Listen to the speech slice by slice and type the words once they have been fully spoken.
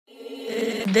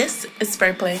This is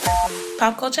Spur Play,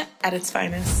 pop culture at its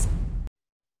finest.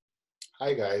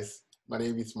 Hi guys, my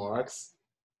name is Marks.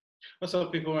 What's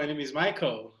up, people? My name is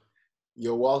Michael.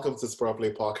 You're welcome to Spur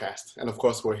Play Podcast. And of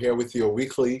course, we're here with your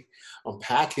weekly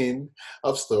unpacking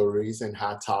of stories and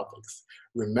hot topics.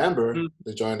 Remember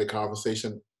to join the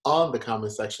conversation on the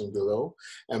comment section below.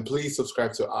 And please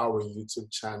subscribe to our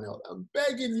YouTube channel. I'm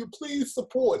begging you, please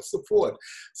support.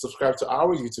 Subscribe to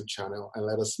our YouTube channel and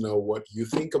let us know what you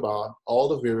think about all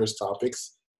the various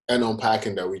topics and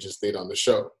unpacking that we just did on the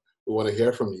show. We want to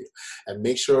hear from you. And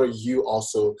make sure you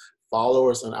also follow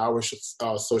us on our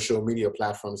social media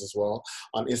platforms as well,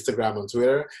 on Instagram, on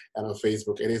Twitter, and on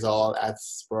Facebook. It is all at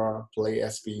Spurplay,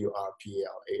 Spurplay.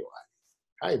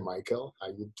 Hi, Michael. How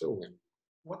you doing?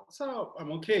 What's up?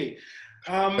 I'm okay.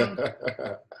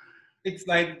 It's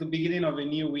like the beginning of a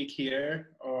new week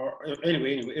here, or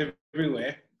anyway,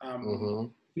 everywhere.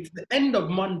 It's the end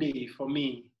of Monday for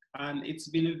me, and it's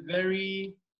been a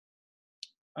very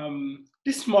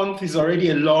this month is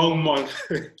already a long month.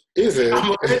 Is it?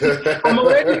 I'm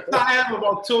already tired of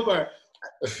October.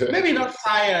 Maybe not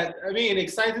tired. I mean,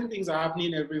 exciting things are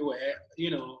happening everywhere, you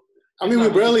know. I mean, we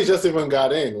barely just even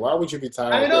got in. Why would you be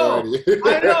tired already?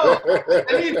 I know.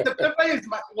 I mean, September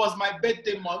was my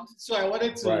birthday month, so I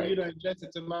wanted to, enjoy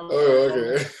September. Oh,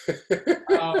 okay.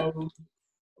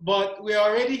 But we're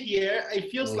already here. It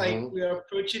feels like we're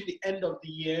approaching the end of the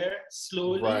year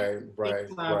slowly. Right.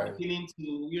 Things are beginning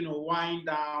to, wind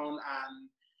down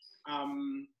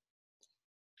and,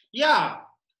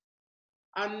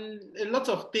 and a lot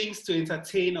of things to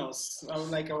entertain us. I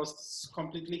was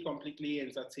completely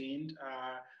entertained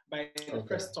by the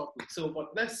first topic. So,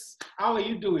 but how are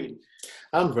you doing?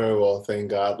 I'm very well,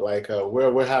 thank God. Like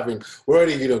we're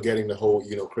already getting the whole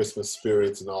Christmas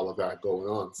spirits and all of that going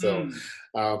on. So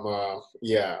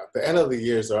the end of the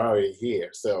year is already here.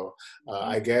 So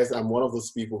I guess I'm one of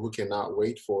those people who cannot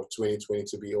wait for 2020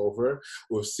 to be over.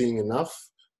 We've seen enough.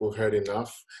 We've heard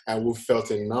enough, and we've felt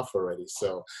enough already.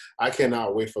 So I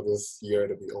cannot wait for this year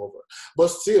to be over. But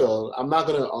still, I'm not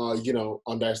gonna,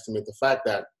 underestimate the fact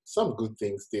that some good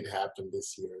things did happen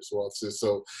this year as well too.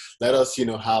 So let us,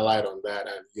 highlight on that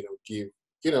and give,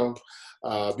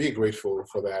 be grateful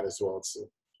for that as well too.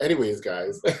 Anyways,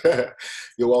 guys,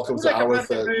 you're welcome to our a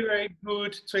very, very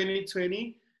good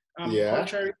 2020.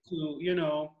 Contrary to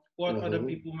what other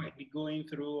people might be going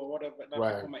through or whatever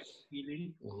people might be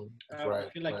feeling. I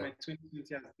feel like my 2020 has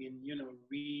been,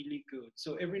 really good.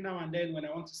 So every now and then when I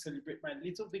want to celebrate my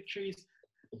little victories,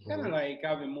 kind of like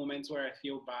have a moment where I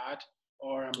feel bad,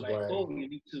 or I'm like, oh, you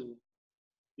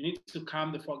need to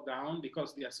calm the fuck down,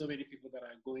 because there are so many people that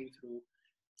are going through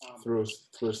through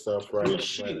stuff, right? And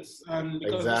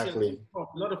because exactly. A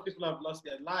lot of people have lost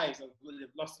their lives and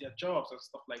they've lost their jobs and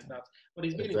stuff like that. But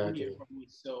it's been a good year for me,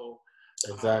 so.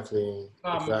 Exactly.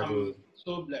 I'm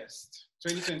so blessed.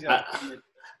 2020 has been a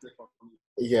blessing for me.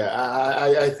 Yeah,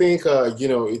 I think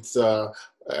it's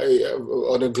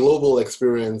on a global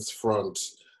experience front,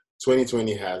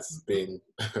 2020 has been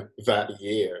that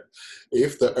year.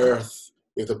 If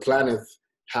the planet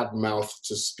had mouth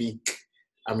to speak,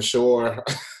 I'm sure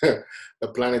the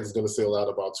planet is going to say a lot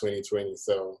about 2020.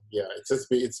 So yeah,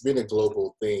 it's been a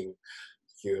global thing.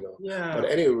 Yeah. But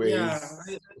anyways,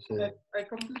 I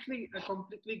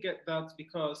completely get that,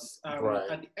 because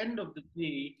at the end of the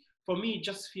day, for me, it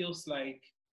just feels like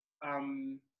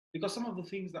because some of the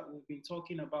things that we've been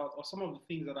talking about, or some of the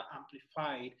things that are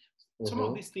amplified, some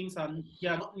of these things are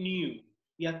not new.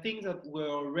 They are things that were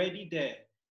already there.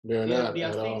 They are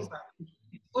things that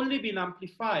it's only been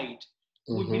amplified.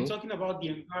 We've been talking about the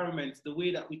environment, the way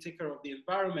that we take care of the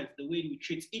environment, the way we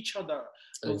treat each other,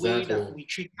 the way that we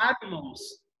treat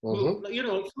animals. Some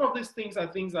of these things are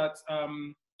things that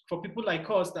for people like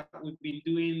us that we've been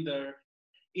doing the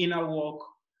inner work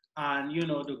and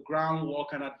the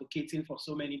groundwork and advocating for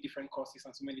so many different causes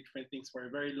and so many different things for a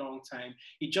very long time.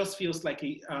 It just feels like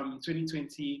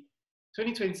 2020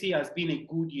 has been a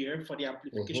good year for the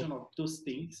amplification of those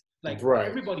things. Like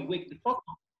everybody wake the fuck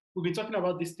up. We've been talking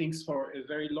about these things for a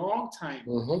very long time.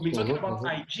 We've been talking about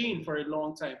hygiene for a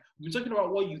long time. We've been talking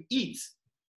about what you eat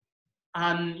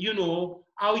and,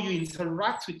 how you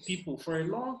interact with people for a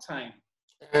long time.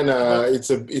 And it's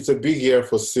a big year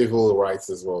for civil rights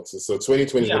as well. So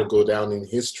 2020 is going to go down in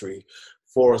history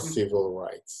for civil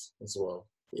rights as well.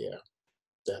 Yeah,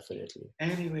 definitely.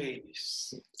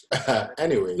 Anyways.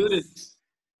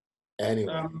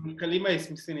 Kalima is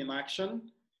missing in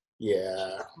action.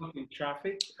 Yeah. In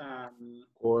traffic. Of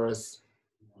course.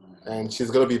 And she's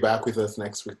going to be back with us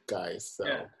next week, guys. So.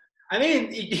 Yeah. I mean,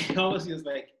 it almost feels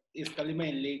like, is Kalima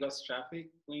in Lagos traffic?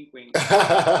 Wink, wink.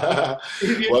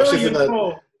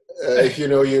 Well, If you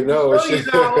know, you know. You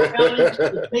know how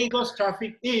Lagos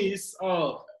traffic is.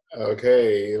 Oh.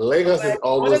 Okay, Lagos is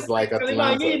almost like Are you in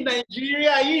Atlanta.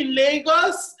 Nigeria? Are you in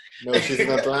Lagos? No, she's in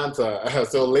Atlanta.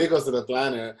 So Lagos and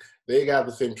Atlanta, they got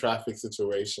the same traffic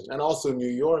situation, and also New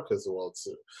York as well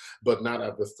too, but not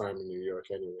at this time in New York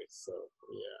anyway. So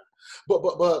yeah,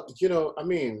 but you know, I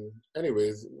mean,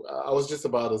 anyways, I was just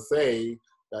about to say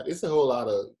that it's a whole lot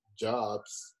of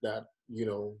jobs that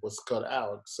was cut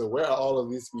out. So where are all of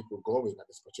these people going at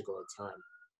this particular time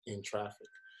in traffic?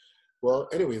 Well,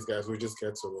 anyways, guys, we just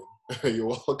get to it. You're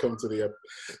welcome to to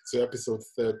episode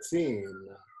 13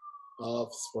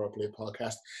 of Sport Play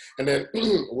Podcast, and then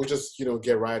we'll just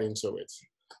get right into it.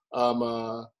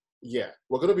 Yeah,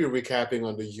 we're gonna be recapping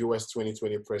on the U.S.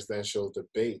 2020 presidential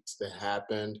debate that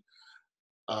happened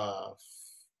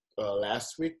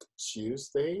last week,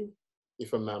 Tuesday,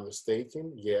 if I'm not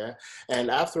mistaken. Yeah, and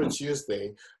after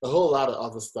Tuesday, a whole lot of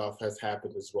other stuff has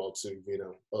happened as well too.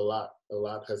 A lot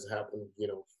has happened.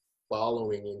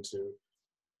 Following into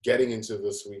getting into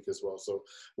this week as well. So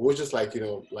we'll just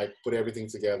put everything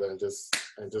together and just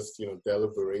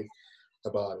deliberate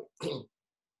about it.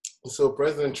 So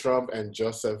President Trump and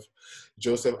Joseph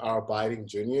R. Biden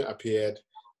Jr.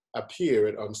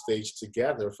 appeared on stage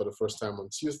together for the first time on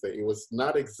Tuesday. It was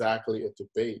not exactly a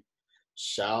debate.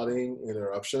 Shouting,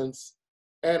 interruptions,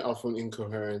 and often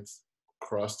incoherent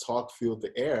crosstalk filled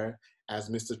the air as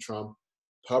Mr. Trump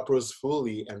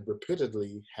purposefully and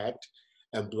repeatedly hacked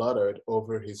and bluttered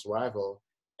over his rival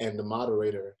and the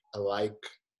moderator alike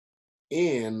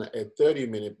in a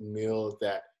 30-minute meal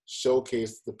that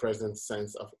showcased the president's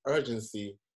sense of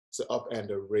urgency to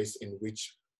upend a race in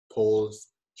which polls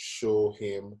show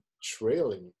him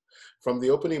trailing. From the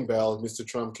opening bell, Mr.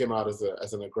 Trump came out as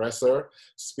an aggressor,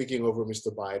 speaking over Mr.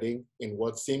 Biden in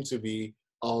what seemed to be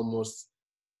almost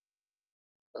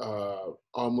done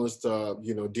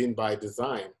by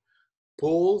design.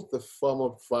 Pulled the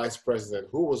former vice president,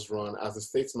 who was run as a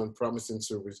statesman promising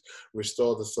to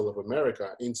restore the soul of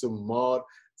America, into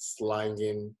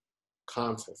mud-slinging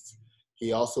contest.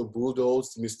 He also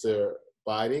bulldozed Mr.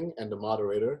 Biden and the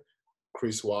moderator,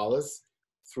 Chris Wallace,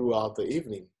 throughout the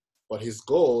evening. But his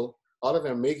goal, other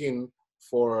than making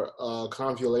for a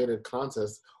convoluted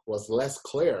contest, was less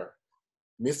clear.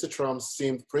 Mr. Trump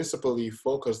seemed principally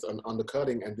focused on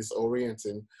undercutting and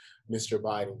disorienting Mr.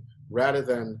 Biden, rather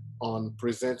than on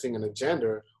presenting an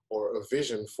agenda or a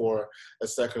vision for a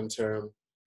second term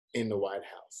in the White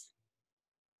House.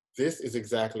 This is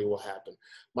exactly what happened.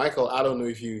 Michael, I don't know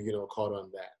if you caught on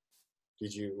that.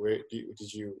 Did you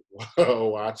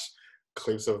watch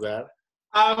clips of that?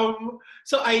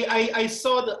 So I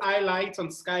saw the highlights on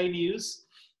Sky News.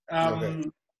 Okay.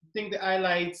 I think the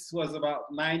highlights was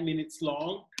about 9 minutes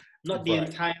long, not the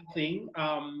entire thing.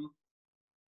 I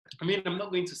mean, I'm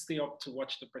not going to stay up to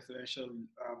watch the presidential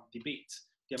debate,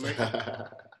 the American debate.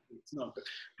 No.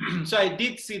 So I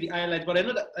did see the highlights, but I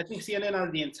think CNN has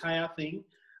the entire thing,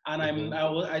 and I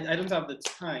don't have the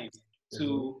time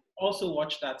to also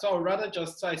watch that. So I would rather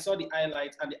so I saw the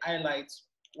highlights, and the highlights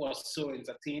was so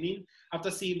entertaining.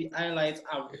 After seeing the highlights,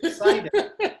 I've decided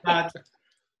that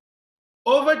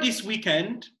over this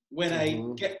weekend, when I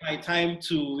get my time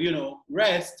to,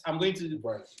 rest, I'm going to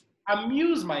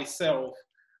amuse myself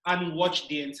and watch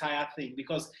the entire thing,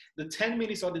 because the 10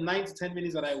 minutes or the 9 to 10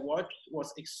 minutes that I watched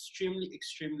was extremely,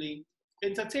 extremely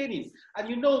entertaining. And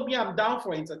me, I'm down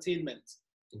for entertainment.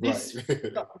 This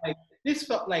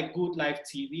felt like good live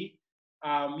TV.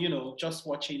 Just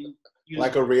watching.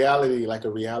 Like a reality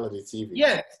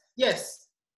TV. Yes.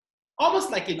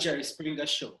 Almost like a Jerry Springer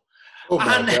show. Oh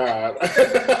my God.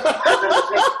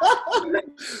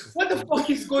 What the fuck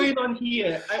is going on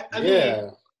here? I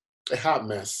mean, a hot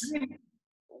mess.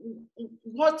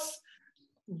 What's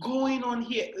going on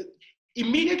here?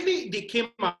 Immediately they came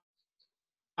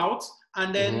out,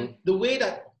 and then the way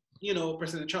that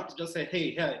President Trump just said,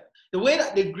 "Hey," the way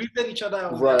that they greeted each other,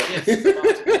 I was like, yes,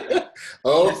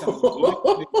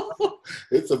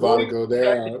 it's about to go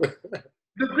down.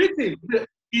 The greeting, the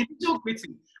initial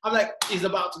greeting, I'm like, it's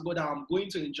about to go down. I'm going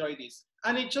to enjoy this.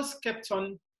 And it just kept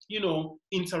on,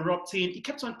 interrupting. It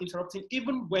kept on interrupting,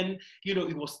 even when,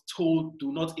 it was told,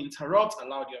 do not interrupt,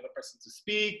 allow the other person to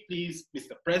speak, please,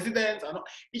 Mr. President.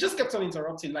 He just kept on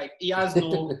interrupting. Like, he has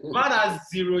man has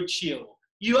zero chill.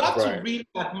 You have to really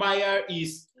admire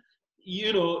his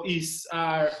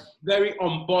very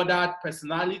unbothered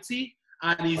personality,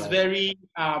 and his very,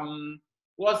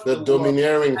 what's the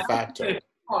domineering factor.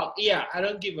 Yeah, I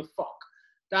don't give a fuck.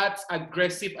 That's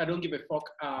aggressive. I don't give a fuck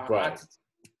attitude.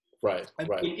 Right.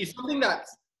 It's something that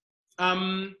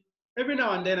every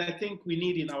now and then I think we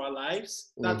need in our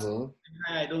lives. That's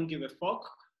I don't give a fuck,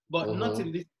 but not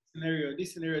in this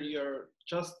this scenario, you're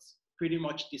just pretty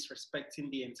much disrespecting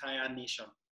the entire nation.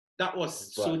 That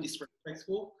was so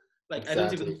disrespectful. Like,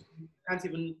 exactly. can't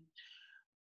even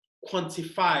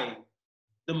quantify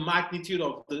the magnitude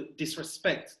of the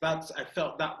disrespect that I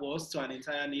felt that was to an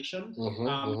entire nation.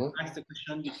 Asked the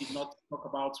question, you did not talk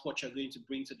about what you're going to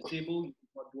bring to the table. You did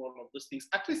not do all of those things,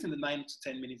 at least in the 9 to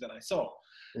 10 minutes that I saw.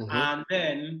 And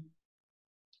then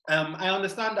I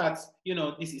understand that,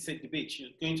 this is a debate. You're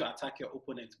going to attack your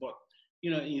opponent, but,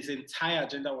 his entire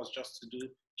agenda was just to do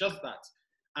just that.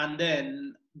 And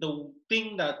then the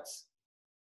thing that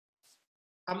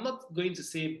I'm not going to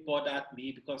say bothered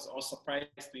me or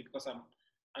surprised me, because I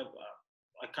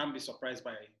can't be surprised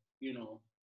by,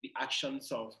 the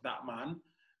actions of that man.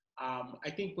 I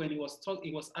think when he was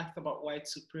asked about white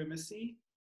supremacy,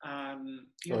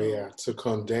 to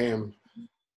condemn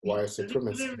white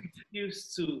supremacy.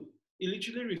 He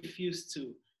literally refused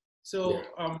to. So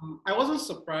I wasn't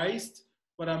surprised,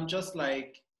 but I'm just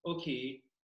like, okay,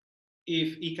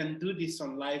 if he can do this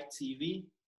on live TV,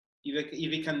 if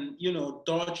he can,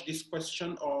 dodge this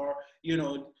question, or,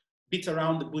 beat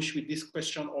around the bush with this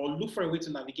question, or look for a way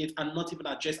to navigate and not even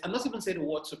address, and not even say the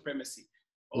word supremacy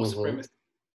or supremacy.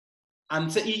 And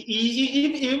so he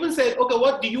even said, okay,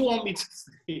 what do you want me to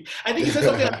say? I think he said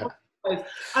something like,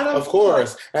 of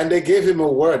course. And they gave him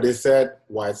a word. They said,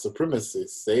 white supremacy,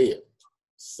 say it.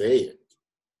 Say it.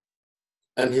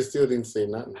 And he still didn't say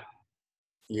nothing.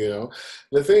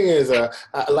 The thing is,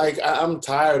 I'm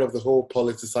tired of the whole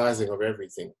politicizing of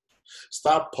everything.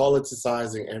 Stop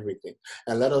politicizing everything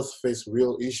and let us face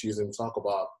real issues and talk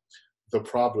about the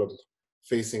problem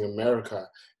facing America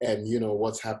and,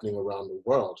 what's happening around the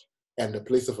world and the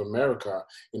place of America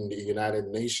in the United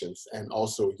Nations and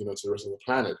also, to the rest of the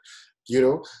planet.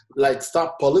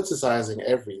 Stop politicizing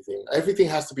everything. Everything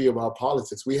has to be about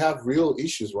politics. We have real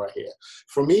issues right here.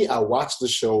 For me, I watched the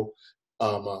show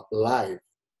live.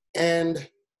 And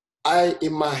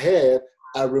in my head,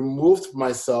 I removed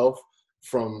myself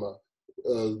from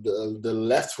the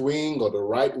left wing or the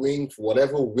right wing,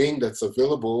 whatever wing that's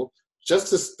available, just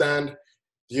to stand,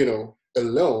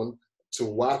 alone to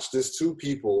watch these two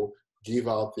people give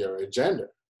out their agenda.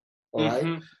 All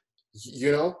right?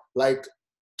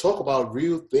 Talk about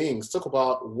real things. Talk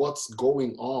about what's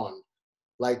going on.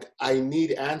 I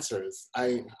need answers.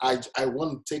 I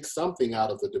want to take something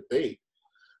out of the debate.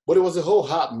 But it was a whole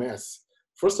hot mess.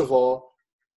 First of all,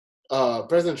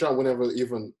 President Trump would never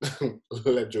even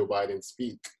let Joe Biden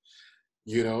speak,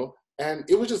 and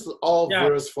it was just all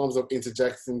various forms of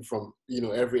interjection from,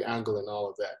 every angle and all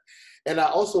of that. And I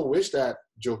also wish that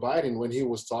Joe Biden, when he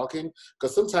was talking,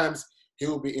 because sometimes he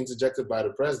would be interjected by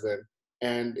the president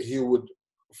and he would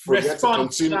forget to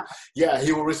continue.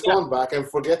 He will respond back and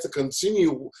forget to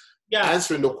continue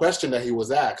answering the question that he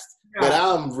was asked. But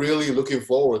I'm really looking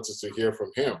forward to hear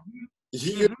from him.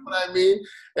 You know what I mean?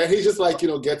 And he just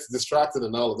gets distracted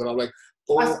and all of that. I'm like,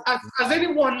 has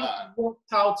anyone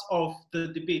walked out of the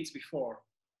debates before?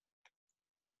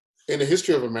 In the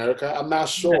history of America, I'm not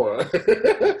sure.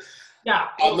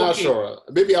 I'm not sure.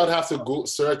 Maybe I'd have to go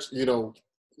search,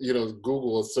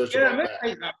 Google or search about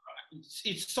that.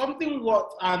 It's something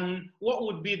what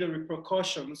would be the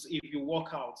repercussions if you walk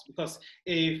out? Because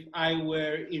if I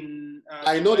were in,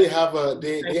 I know they have a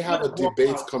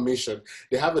debate commission.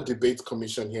 They have a debate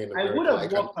commission here in America. I would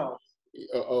have walked out.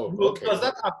 Okay. Because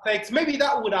that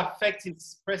that would affect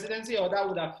his presidency, or that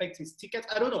would affect his ticket.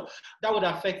 I don't know. That would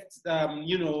affect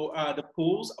the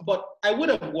polls. But I would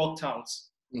have walked out.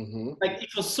 It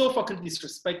was so fucking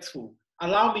disrespectful.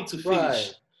 Allow me to finish.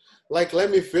 Right.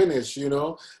 Let me finish,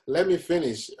 let me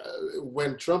finish.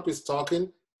 When Trump is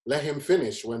talking, let him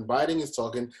finish. When Biden is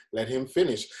talking, let him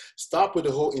finish. Stop with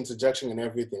the whole interjection and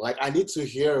everything. I need to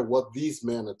hear what these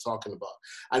men are talking about.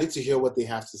 I need to hear what they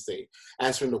have to say,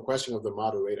 answering the question of the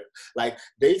moderator.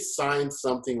 They signed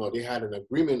something or they had an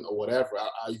agreement or whatever,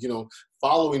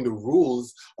 following the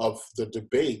rules of the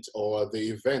debate or the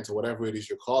event or whatever it is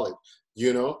you call it,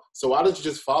 So why don't you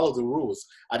just follow the rules?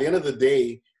 At the end of the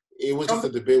day, it was just a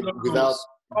debate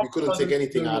we couldn't take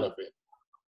anything out of it.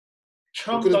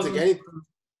 Trump couldn't take anything.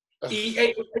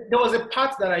 There was a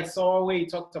part that I saw where he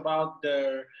talked about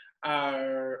the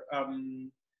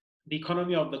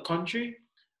economy of the country,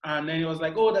 and then he was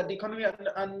like, "Oh, that the economy,"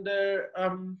 and the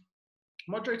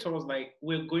moderator was like,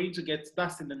 "We're going to get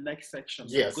that's in the next section."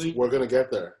 Yes, we're going to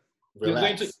get there.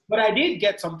 Relax. But I did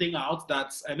get something out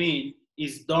that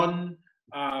is done.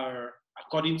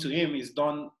 According to him, is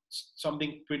done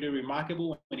something pretty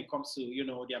remarkable when it comes to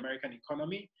the American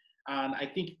economy. And I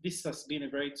think this has been a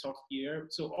very tough year.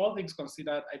 So all things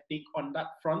considered, I think on that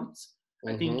front,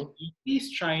 I think he's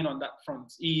trying on that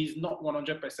front. He's not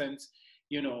 100%,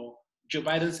 Joe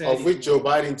Biden said... Of which Joe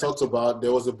Biden talked about,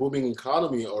 there was a booming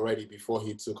economy already before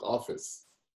he took office.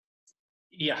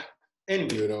 Yeah.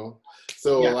 Anyway.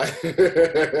 So like,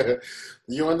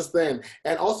 you understand?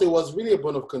 And also, it was really a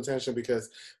bone of contention because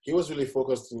he was really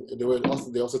focused.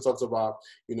 They also talked about,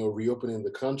 reopening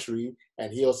the country,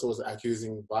 and he also was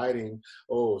accusing Biden,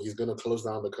 oh, he's going to close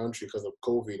down the country because of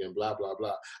COVID and blah, blah,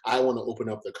 blah. I want to open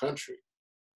up the country.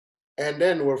 And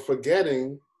then we're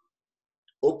forgetting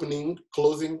opening,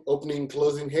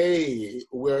 closing. Hey,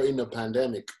 we're in a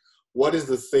pandemic. What is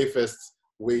the safest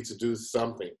way to do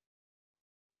something?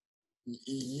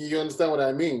 You understand what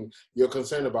I mean? You're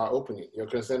concerned about opening. You're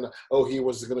concerned, oh, he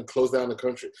was going to close down the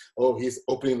country. Oh, he's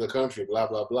opening the country, blah,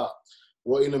 blah, blah.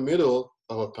 We're in the middle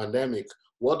of a pandemic.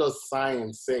 What does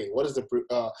science say? What is the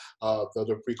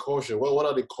precaution? What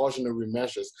are the cautionary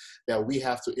measures that we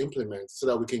have to implement so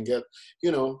that we can get,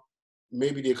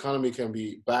 maybe the economy can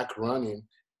be back running?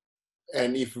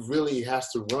 And if really it has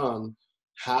to run,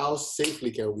 how safely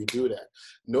can we do that?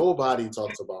 Nobody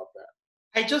talks about that.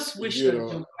 I just wish that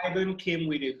Joe Biden came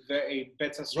with a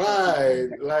better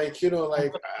strategy. Right,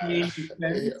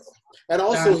 and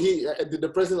also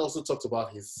the president also talked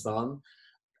about his son.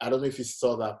 I don't know if you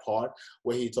saw that part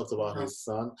where he talked about his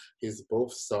son, his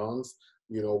both sons.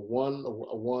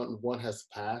 One has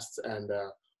passed and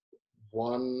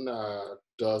one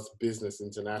does business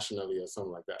internationally or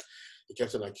something like that. He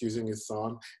kept on accusing his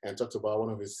son and talked about one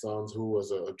of his sons who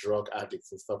was a drug addict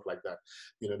and stuff like that.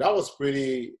 That was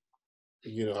pretty.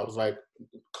 I was like,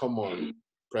 come on,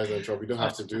 President Trump, you don't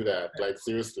have to do that. Like,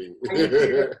 seriously.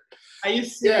 Are you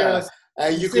serious? Yeah.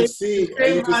 And you could see. The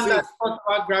same man that talked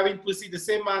about grabbing pussy, the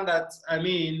same man that,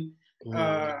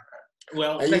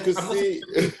 well, and you could see.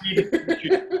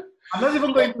 I'm not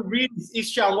even going to read his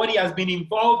history and what he has been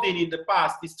involved in the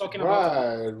past. He's talking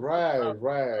about... Right.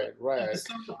 The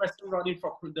son of the person running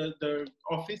for the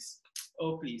office.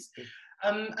 Oh, please.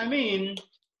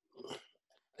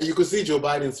 You could see Joe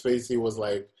Biden's face. He was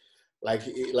like. That's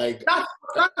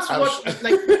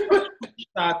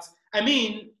that.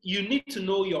 You need to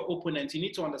know your opponent. You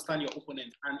need to understand your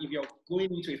opponent. And if you're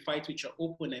going into a fight with your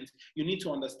opponent, you need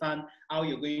to understand how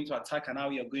you're going to attack and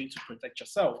how you're going to protect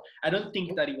yourself. I don't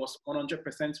think that he was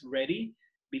 100% ready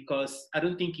because I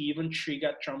don't think he even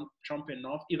triggered Trump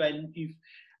enough.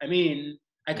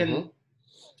 I can.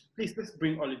 Please, let's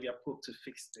bring Olivia Pope to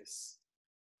fix this.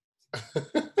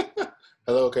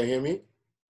 Hello, can you hear me?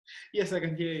 Yes, I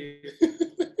can hear you.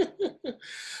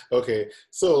 Okay,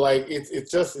 so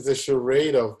it's a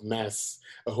charade of mess,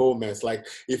 a whole mess. Like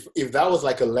if that was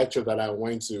like a lecture that I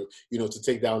went to, to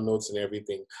take down notes and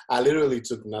everything, I literally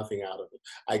took nothing out of it.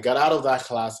 I got out of that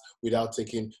class without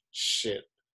taking shit,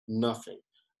 nothing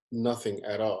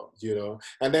at all,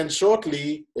 And then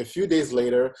shortly, a few days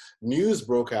later, news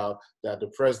broke out that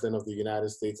the President of the United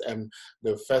States and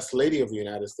the First Lady of the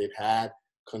United States had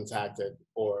contacted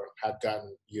or had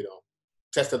gotten,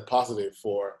 tested positive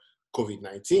for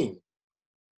COVID-19.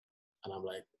 And I'm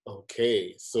like,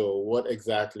 okay, so what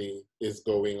exactly is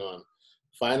going on?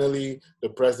 Finally, the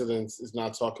president is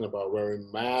not talking about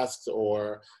wearing masks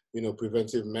or,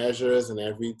 preventive measures and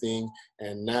everything.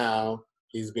 And now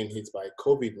he's been hit by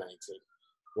COVID-19.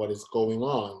 What is going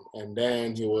on? And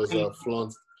then he was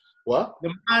flunked. What?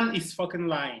 The man is fucking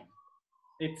lying.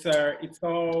 It's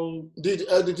all. Do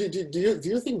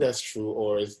you think that's true,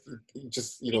 or is it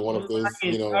just one of those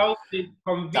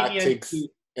tactics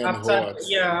and hoards?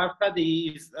 Yeah, after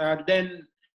then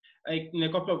in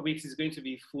a couple of weeks it's going to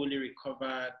be fully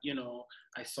recovered.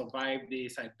 I survived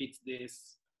this, I beat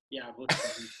this. Yeah, I voted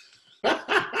for this.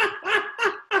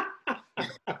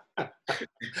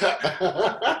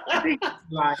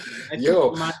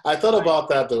 I thought about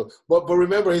that though, but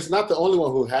remember, he's not the only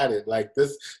one who had it. Like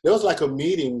this, there was like a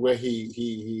meeting where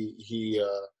he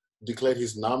declared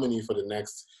his nominee for the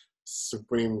next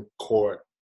Supreme Court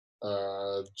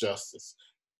justice.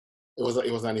 It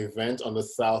was an event on the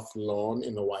South Lawn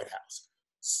in the White House.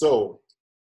 So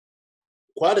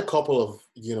quite a couple of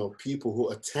people who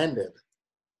attended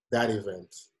that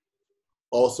event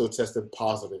also tested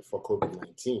positive for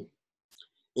COVID-19,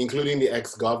 including the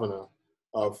ex-governor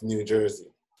of New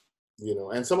Jersey,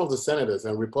 and some of the senators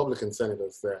and Republican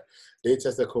senators there, they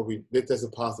tested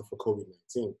positive for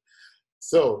COVID-19.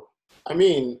 So,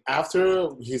 after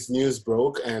his news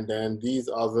broke, and then these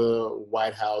other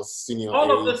White House senior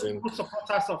all of aides those people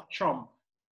supporters of Trump,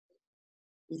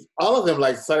 all of them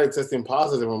started testing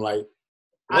positive. I'm like,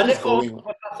 what is going on?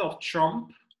 Supporters of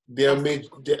Trump?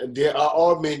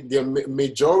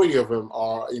 Majority of them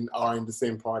are in the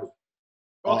same party.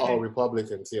 Okay. All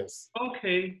Republicans, yes.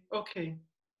 Okay.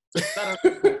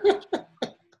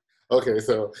 Okay,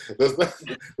 so does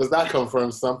that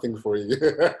confirm something for you?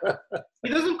 It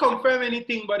doesn't confirm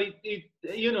anything, but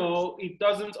it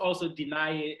doesn't also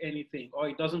deny anything, or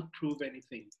it doesn't prove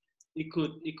anything. It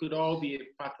could all be a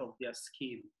part of their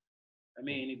scheme. I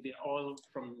mean, if they're all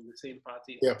from the same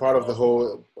party, Yeah, part of the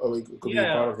whole. It could be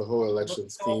part of the whole but election all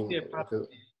scheme. be a part of the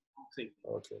thing.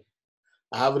 Okay.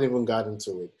 I haven't even gotten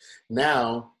to it.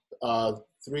 Now, 2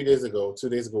 days ago,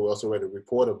 we also read a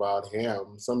report about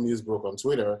him. Some news broke on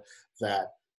Twitter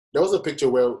that there was a picture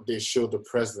where they showed the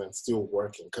president still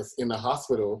working. Because in the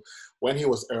hospital, when he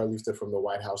was airlifted from the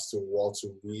White House to Walter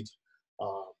Reed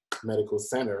Medical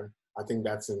Center, I think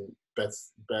that's in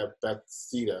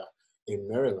Bethesda in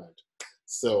Maryland.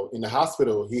 So in the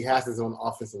hospital, he has his own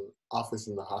office in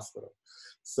the hospital.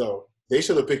 So they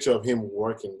showed a picture of him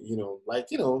working,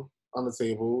 on the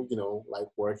table, like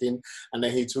working. And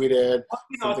then he tweeted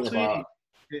something about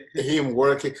him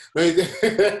working. No,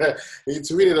 he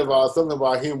tweeted about something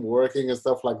about him working and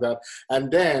stuff like that.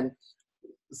 And then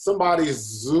somebody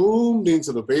zoomed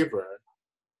into the paper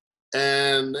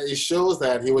and it shows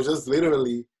that he was just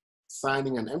literally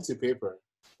signing an empty paper,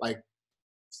 like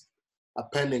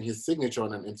appending his signature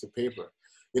on an empty paper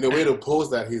in a way to pose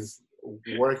that he's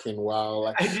working while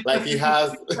like he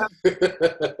has.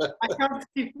 I can't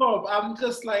keep up. I'm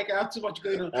just like, I have too much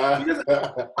going on. Because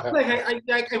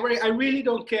I really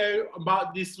don't care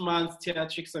about this man's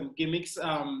theatrics and gimmicks.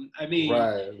 I mean,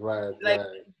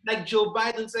 like Joe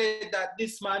Biden said that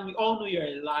this man, we all know you're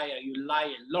a liar. You lie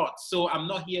a lot. So I'm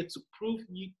not here to prove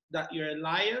that you're a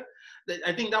liar.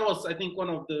 I think that was one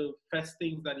of the first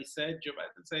things that he said. Joe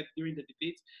Biden said during the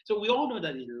debate. So we all know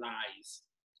that he lies.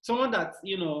 Someone that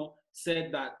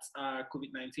said that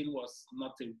COVID-19 was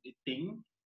not a thing.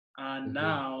 And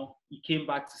now he came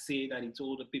back to say that he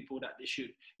told the people that they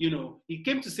should, he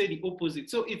came to say the opposite.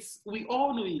 So we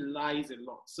all know he lies a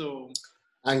lot. So.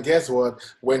 And guess what?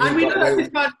 We know that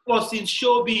this man was in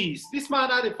showbiz. This man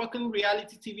had a fucking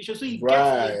reality TV show. So he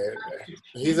gets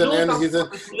He's an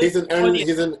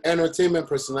entertainment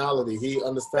personality. He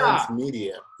understands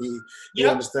media. He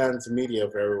understands media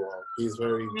very well. He's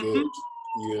very good.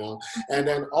 And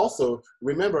then also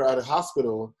remember at the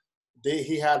hospital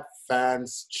he had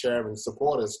fans cheering,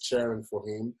 supporters cheering for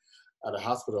him at the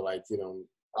hospital, like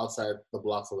outside the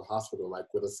blocks of the hospital, like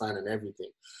with a sign and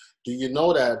everything. Do you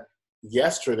know that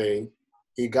yesterday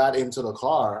he got into the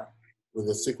car with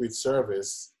the Secret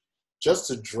Service just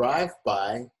to drive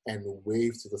by and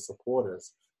wave to the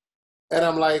supporters? And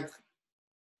I'm like,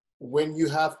 when you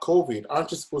have COVID,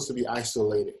 aren't you supposed to be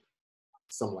isolated?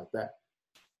 Something like that.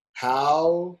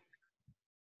 How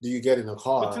do you get in a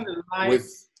car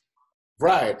with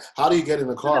How do you get in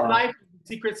a car? The life of the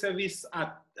Secret Service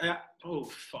at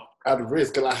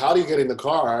risk. Like, how do you get in the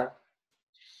car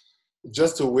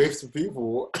just to wave to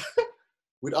people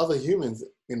with other humans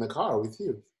in the car with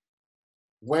you?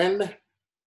 When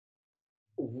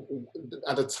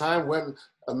at the time when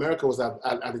America was at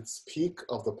its peak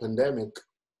of the pandemic,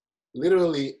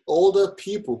 literally older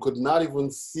people could not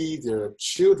even see their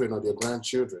children or their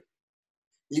grandchildren.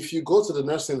 If you go to the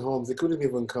nursing homes, they couldn't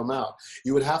even come out.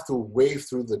 You would have to wave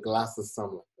through the glass or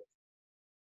something like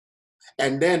that.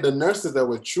 And then the nurses that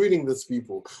were treating these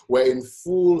people were in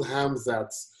full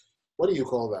Hamzats. What do you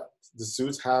call that? The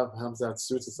suits have Hamzat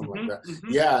suits or something like that.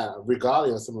 Yeah,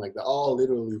 regalia or something like that. All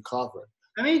literally covered.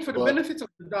 I mean, for the benefit of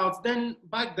the doubt,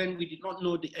 back then we did not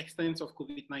know the extent of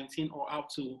COVID-19 or how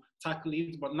to tackle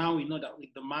it. But now we know that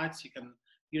with the masks, you can,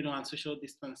 and social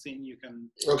distancing, you can.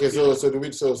 Okay, do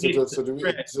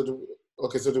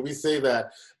we say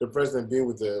that the president being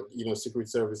with the Secret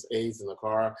Service aides in the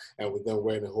car and with them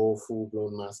wearing a whole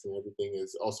full-blown mask and everything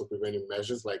is also preventive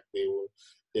measures like they will?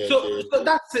 So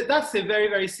that's a very,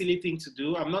 very silly thing to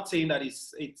do. I'm not saying that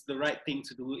it's the right thing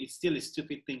to do. It's still a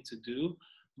stupid thing to do.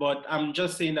 But I'm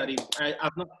just saying that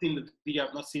I've not seen the video,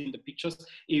 I've not seen the pictures.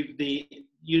 If they,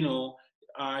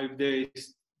 if they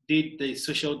did the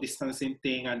social distancing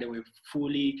thing and they were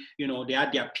fully, they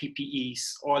had their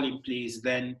PPEs all in place,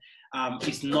 then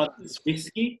it's not as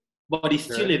risky, but it's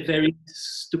still a very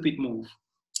stupid move.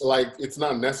 Like, it's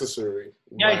not necessary.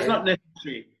 Yeah, right? It's not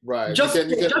necessary. Right. Just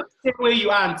stay where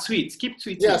you are and tweet. Keep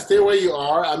tweeting. Yeah, stay where you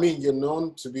are. I mean, you're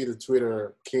known to be the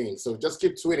Twitter king. So just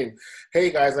keep tweeting.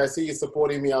 Hey, guys, I see you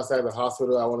supporting me outside the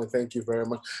hospital. I want to thank you very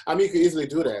much. I mean, you could easily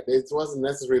do that. It wasn't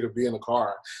necessary to be in a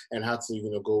car and have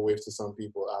to, go wave to some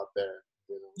people out there.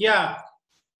 Yeah.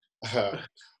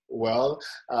 Well,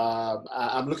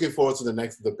 I'm looking forward to the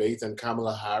next debate, and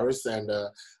Kamala Harris and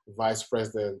Vice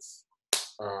President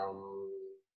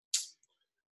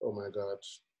oh my God,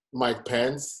 Mike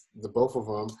Pence, the both of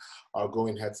them are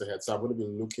going head to head. So I'm going to be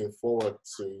looking forward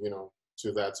to,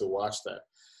 to that, to watch that.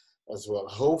 as well.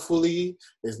 Hopefully,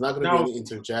 there's not going to be any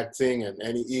interjecting and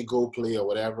any ego play or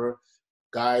whatever.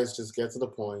 Guys, just get to the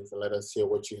point and let us hear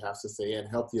what you have to say and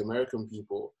help the American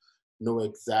people know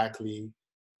exactly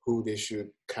who they should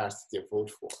cast their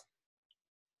vote for.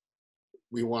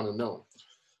 We want to know.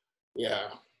 Yeah.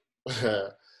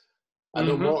 I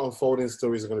know more unfolding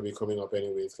stories are going to be coming up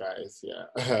anyways, guys.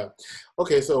 Yeah.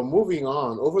 Okay, so moving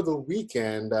on. Over the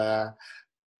weekend,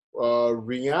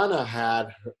 Rihanna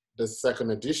had the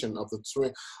second edition of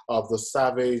the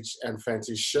Savage and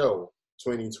Fenty Show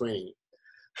 2020.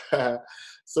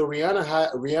 So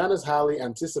Rihanna's highly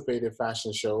anticipated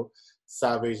fashion show,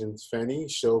 Savage and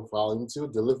Fenty Show Volume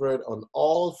 2, delivered on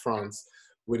all fronts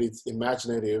with its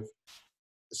imaginative,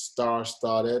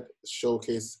 star-studded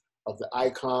showcase of the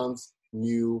Icons'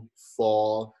 new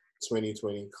Fall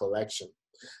 2020 collection.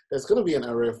 There's going to be an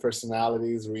array of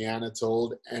personalities, Rihanna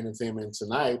told Entertainment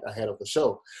Tonight ahead of the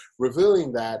show,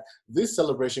 revealing that this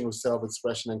celebration of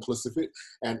self-expression and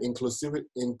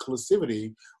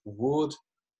inclusivity would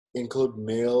include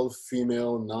male,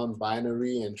 female,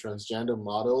 non-binary, and transgender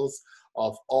models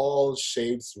of all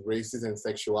shapes, races, and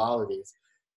sexualities.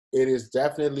 It is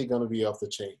definitely going to be off the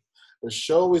chain. The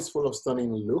show is full of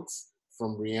stunning looks,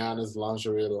 from Rihanna's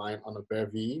lingerie line on a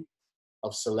bevy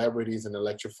of celebrities and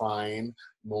electrifying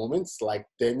moments like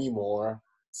Demi Moore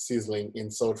sizzling in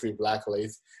sultry black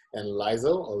lace and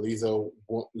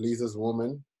Lisa's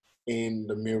woman in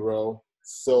the mirror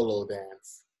solo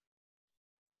dance.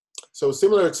 So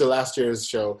similar to last year's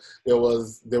show, there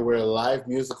were live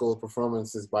musical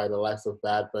performances by the likes of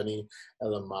Bad Bunny,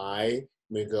 Ella Mai,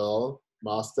 Miguel,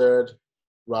 Mustard,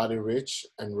 Roddy Ricch,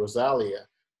 and Rosalia.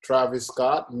 Travis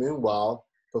Scott, meanwhile,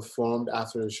 performed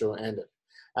after the show ended.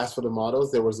 As for the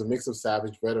models, there was a mix of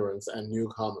Savage veterans and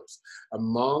newcomers.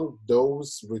 Among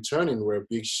those returning were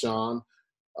Big Sean,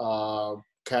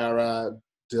 Cara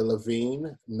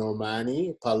Delevingne,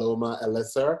 Normani, Paloma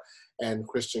Elisa, and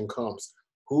Christian Combs,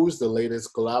 who's the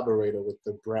latest collaborator with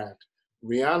the brand.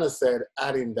 Rihanna said,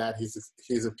 adding that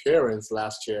his appearance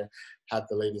last year had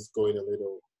the ladies going a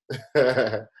little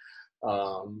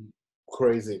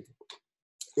crazy.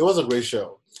 It was a great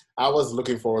show. I was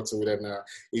looking forward to it, and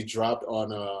it dropped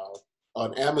on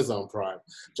Amazon Prime.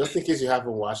 Just in case you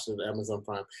haven't watched it on Amazon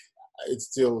Prime, it's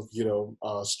still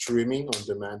streaming on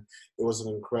demand. It was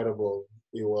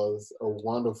it was a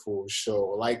wonderful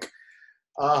show. Like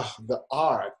the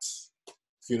art,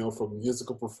 from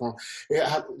musical performance.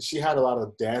 She had a lot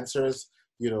of dancers,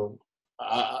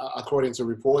 according to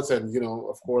reports, and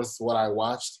of course what I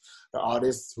watched, the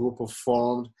artists who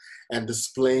performed and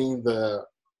displaying the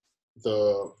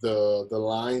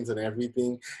lines and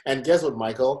everything. And guess what,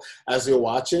 Michael? As you're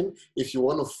watching, if you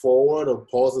want to forward or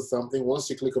pause or something, once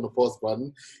you click on the pause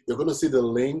button, you're going to see the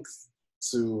links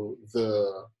to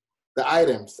the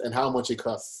items and how much it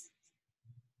costs.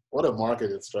 What a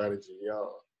marketing strategy,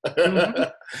 yo.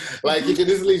 Like you can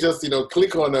easily just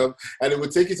click on them and it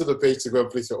would take you to the page to go and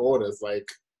place your orders.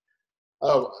 Like,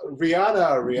 oh,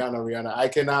 Rihanna, I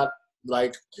cannot,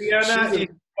 like, Rihanna is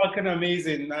fucking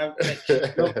amazing. I love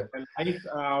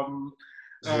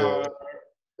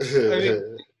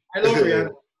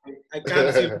Rihanna.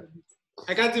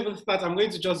 I can't even start. I'm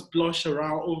going to just blush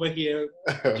around over here.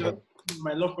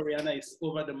 My love for Rihanna is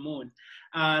over the moon.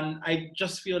 And I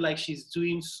just feel like she's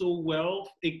doing so well.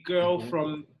 A girl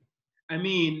from a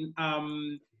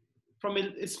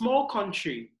small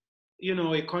country,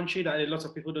 a country that a lot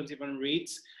of people don't even rate,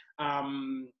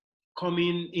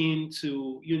 coming in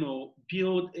to,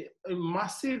 build a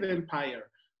massive empire,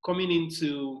 coming in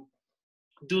to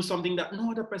do something that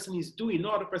no other person is doing,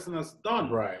 no other person has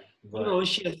done. Right.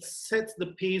 She has set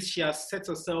the pace, she has set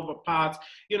herself apart.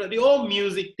 The whole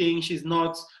music thing, she's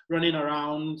not running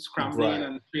around scrambling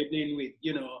and dribbling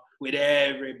with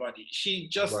everybody. She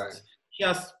just she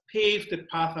has paved the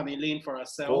path and a lane for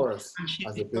herself. Of course, and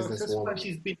she's been successful and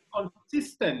she's been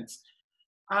consistent.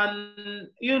 And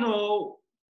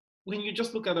when you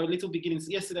just look at our little beginnings,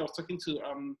 yesterday I was talking to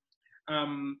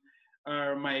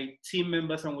my team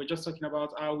members, and we're just talking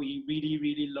about how we really,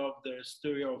 really love the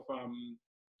story of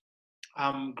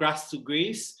Grass to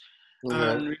Grace.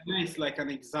 And Rihanna is like an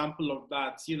example of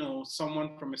that,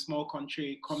 someone from a small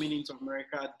country coming into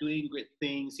America, doing great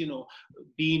things,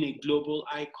 being a global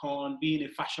icon, being a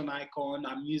fashion icon.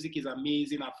 Her music is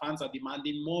amazing. Her fans are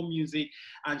demanding more music,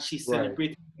 and she's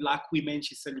celebrating Black women.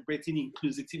 She's celebrating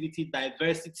inclusivity,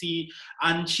 diversity,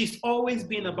 and she's always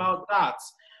been about that.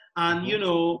 And,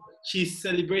 she's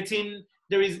celebrating.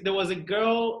 There was a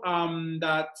girl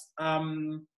that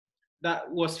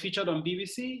that was featured on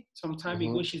BBC some time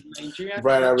ago. She's Nigerian.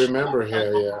 Right, I remember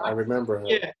her. Yeah, I remember her.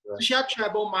 Yeah, right. she had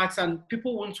tribal marks, and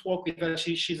people won't work with her.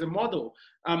 She's a model.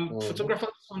 Photographers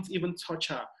won't even touch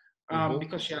her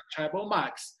because she had tribal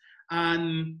marks.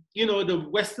 And you know, the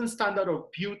Western standard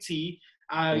of beauty,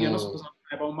 you're not supposed to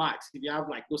have tribal marks. If you have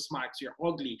like those marks, you're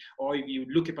ugly. Or if you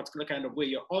look a particular kind of way,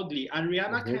 you're ugly. And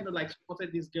Rihanna kind of like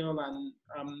supported this girl and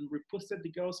reposted the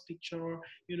girl's picture.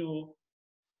 You know,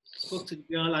 spoke to the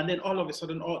girl, and then all of a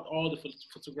sudden, all the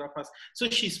photographers. So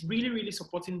she's really, really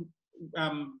supporting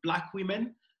Black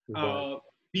women,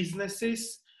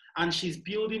 businesses, and she's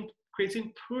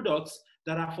creating products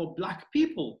that are for Black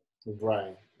people.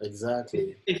 Right,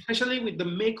 exactly. Especially with the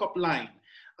makeup line.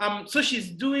 So she's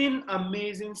doing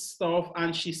amazing stuff,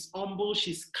 and she's humble,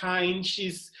 she's kind,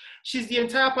 she's the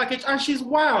entire package, and she's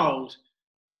wild.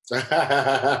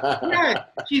 Yeah,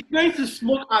 she's going to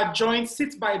smoke a joint,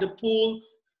 sit by the pool.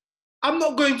 I'm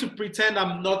not going to pretend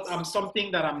I'm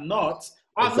something that I'm not.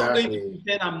 I'm not going to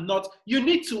pretend I'm not. You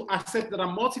need to accept that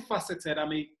I'm multifaceted.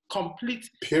 I'm a complete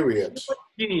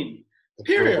being.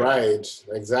 Period. Right,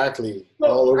 exactly. So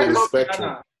all over the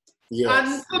spectrum. Yes.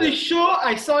 And so the show,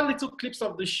 I saw little clips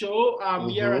of the show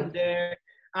here and there.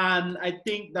 And I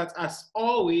think that as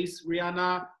always,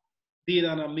 Rihanna did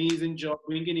an amazing job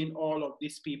bringing in all of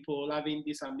these people, having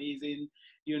this amazing,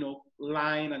 you know,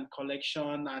 line and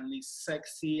collection, and it's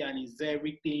sexy and it's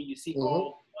everything. You see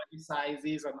all body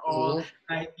sizes and all,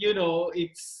 like, you know,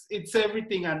 it's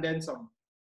everything and then some.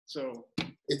 So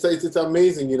it's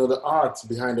amazing, you know, the art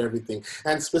behind everything.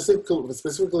 And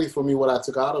specifically for me, what I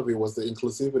took out of it was the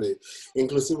inclusivity,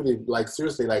 like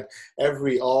seriously, like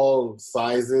all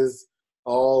sizes,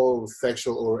 all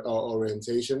sexual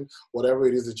orientation, whatever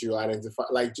it is that you identify,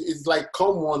 like it's like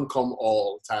come one, come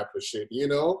all type of shit, you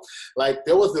know? Like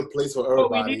there was a place for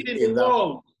everybody in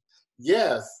that.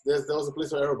 Yes, there was a place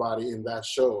for everybody in that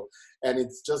show. And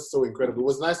it's just so incredible. It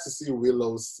was nice to see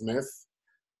Willow Smith.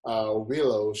 Willow,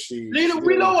 Willow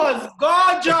was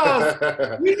gorgeous.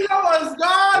 Willow was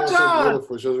gorgeous. She was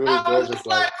beautiful. She was really gorgeous.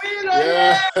 Like Willow,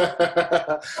 yeah.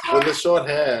 With the short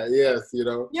hair, yes, you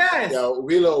know. Yes. Yeah,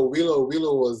 Willow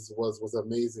was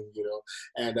amazing, you know,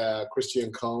 and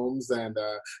Christian Combs and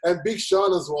Big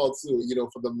Sean as well too, you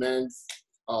know, for the men's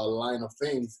line of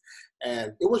things.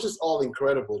 And it was just all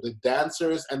incredible. The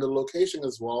dancers and the location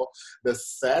as well, the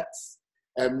sets,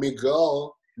 and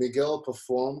Miguel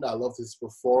performed. I loved his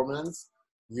performance,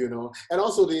 you know. And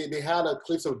also they had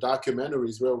clips of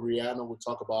documentaries where Rihanna would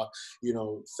talk about, you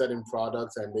know, certain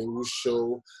products, and they would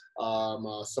show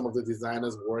some of the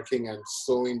designers working and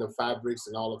sewing the fabrics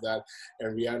and all of that.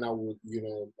 And Rihanna would, you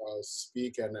know,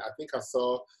 speak. And I think I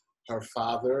saw her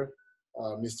father,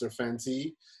 Mr.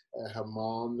 FENTY, her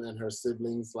mom and her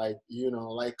siblings, like, you know,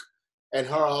 like, and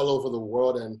her all over the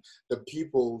world, and the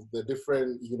people, the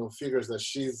different, you know, figures that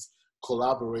she's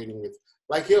collaborating with.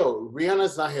 Like, yo,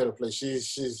 Rihanna's not here to play. She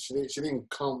didn't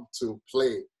come to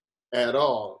play at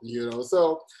all, you know.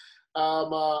 So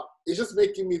it's just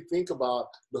making me think about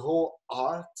the whole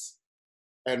art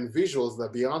and visuals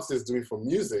that Beyonce is doing for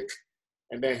music,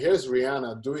 and then here's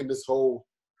Rihanna doing this whole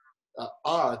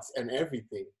art and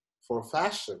everything for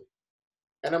fashion.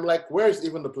 And I'm like, where's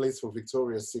even the place for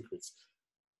Victoria's Secrets?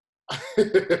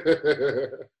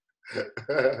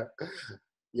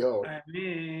 Yo, I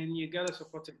mean, you gotta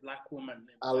support a Black woman.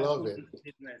 I love it.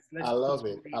 I love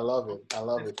it. I love it. I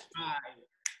love it.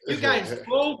 You guys,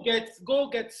 go get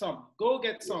some. Go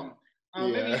get some.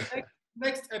 Maybe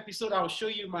next episode I'll show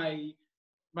you my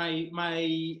wear,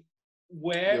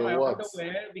 my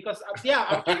underwear, because I'm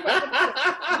gonna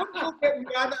get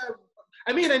Rihanna.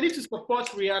 I mean, I need to support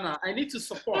Rihanna. I need to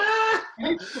support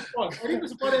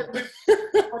everybody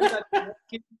that,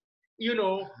 you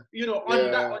know,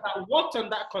 on that, I worked on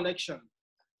that collection.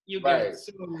 You guys,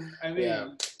 so, I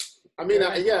mean,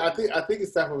 I think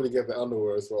it's time for me to get the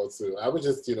underwear as well too. I would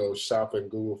just, you know, shop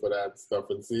and Google for that stuff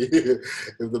and see if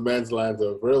the men's lines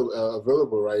are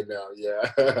available right now.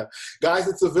 Yeah, guys,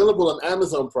 it's available on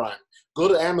Amazon Prime. Go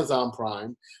to Amazon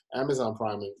Prime, and,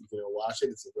 you know, watch it.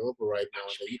 It's available right now.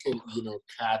 So you can, you know,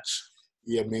 catch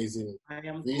the amazing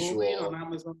visual on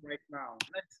Amazon right now.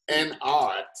 And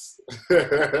art.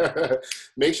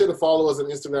 Make sure to follow us on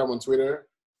Instagram, on Twitter,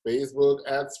 Facebook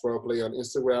at Spurplay, on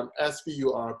Instagram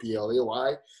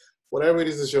SPURPLAY. Whatever it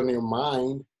is that's on your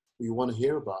mind, we want to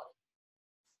hear about it.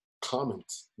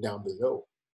 Comment down below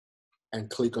and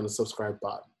click on the subscribe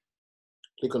button.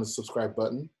 Click on the subscribe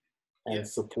button and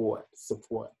support.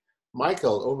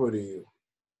 Michael, over to you.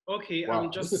 Okay, wow,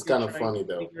 I'm just. This is kind of funny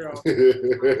though.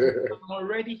 I'm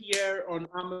already here on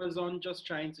Amazon, just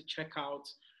trying to check out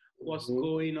what's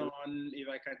going on. If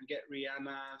I can get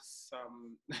Rihanna's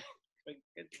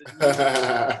Forget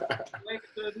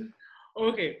the news.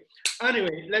 Okay.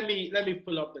 Anyway, let me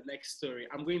pull up the next story.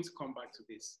 I'm going to come back to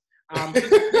this. So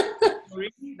the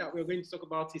story that we're going to talk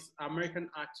about is American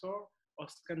actor,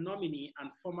 Oscar nominee,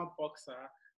 and former boxer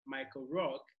Michael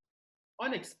Rock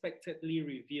unexpectedly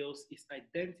reveals his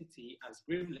identity as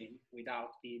Gremlin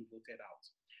without being voted out.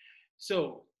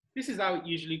 So this is how it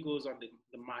usually goes on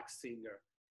the Masked Singer.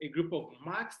 A group of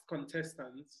masked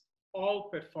contestants all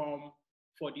perform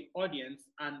for the audience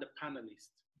and the panelists.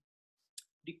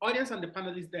 The audience and the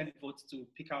panelists then vote to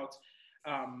pick out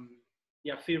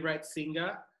their favorite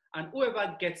singer, and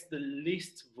whoever gets the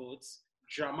least votes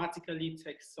dramatically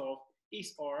takes off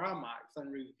his or her mask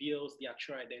and reveals their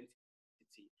true identity.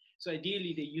 So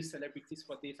ideally, they use celebrities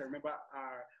for this. I remember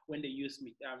when they used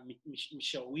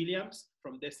Michelle Williams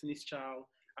from Destiny's Child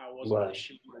was on the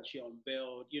show, and she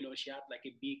unveiled. She had like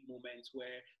a big moment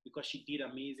where, because she did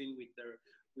amazing with her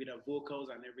vocals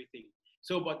and everything.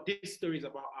 So, but this story is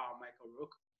about Michael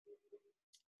Rook.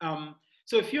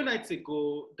 So a few nights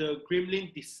ago, the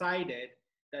Gremlin decided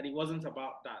that it wasn't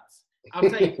about that.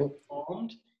 After he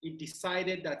performed, he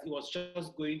decided that he was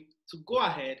just going to go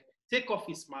ahead, take off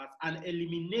his mask, and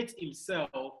eliminate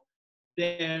himself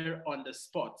there on the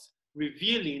spot,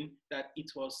 revealing that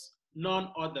it was none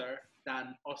other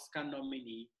than Oscar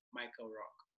nominee Michael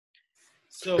Rock.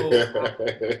 So,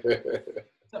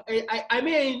 I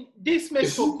mean, this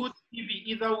makes for good TV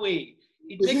either way.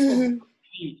 It makes for good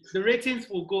TV. The ratings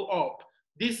will go up.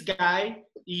 This guy,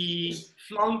 he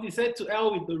flunked. He said, "To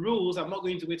hell with the rules. I'm not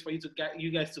going to wait for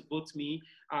you guys to vote me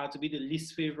to be the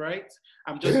least favorite.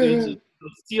 I'm just going to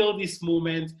steal this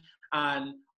moment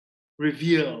and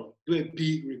do a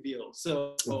big reveal."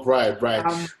 So right.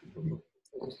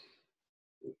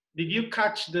 Did you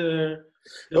catch the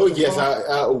oh yes,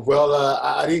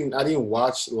 I didn't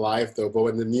watch live though, but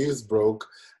when the news broke,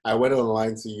 I went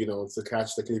online to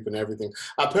catch the clip and everything.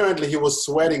 Apparently, he was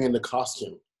sweating in the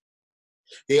costume.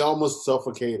 He almost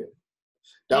suffocated.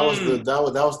 That was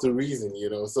the reason,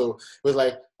 So it was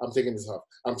like, I'm taking this off.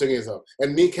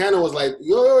 And me, Cannon was like,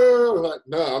 yo, like,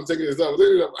 no, I'm taking this off.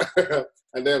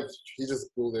 And then he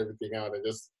just pulled everything out and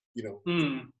just,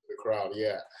 the crowd,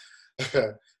 yeah.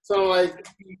 So I'm like,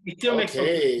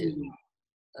 okay.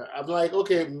 I'm like,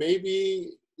 okay,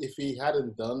 maybe if he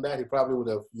hadn't done that, he probably would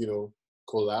have,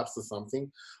 collapsed or something,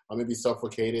 or maybe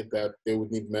suffocated, that they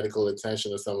would need medical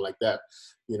attention or something like that.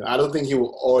 I don't think he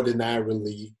would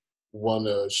ordinarily want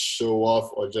to show off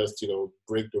or just,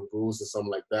 break the rules or something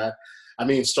like that. I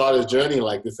mean, start a journey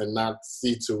like this and not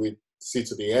see to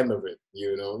the end of it,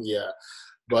 yeah.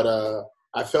 But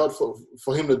I felt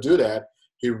for him to do that,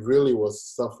 he really was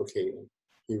suffocating.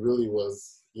 He really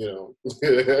was,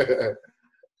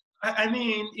 I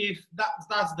mean, if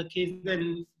that's the case,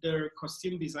 then the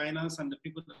costume designers and the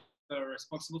people that are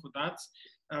responsible for that,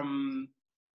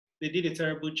 they did a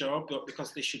terrible job,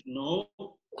 because they should know.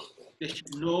 They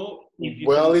should know.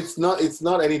 Well, it's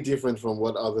not any different from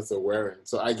what others are wearing.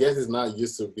 So I guess it's not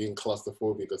used to being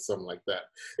claustrophobic or something like that.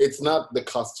 It's not the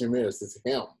costumiers, it's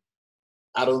him.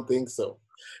 I don't think so.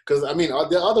 Because, I mean, are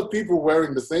there other people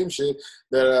wearing the same shit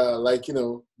that are,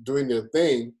 doing their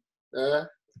thing?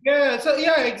 Yeah, so,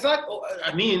 yeah, exactly.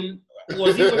 I mean,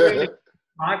 was he wearing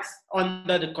marks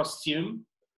under the costume?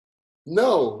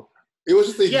 No. It was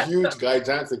just a huge,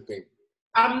 gigantic thing.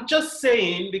 I'm just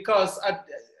saying, because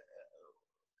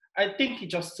I think he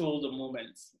just stole the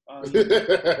moment.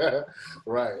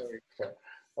 Right.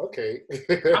 Okay.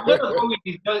 I'm going to go with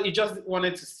he just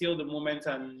wanted to steal the moment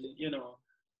and,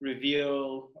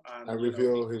 reveal. And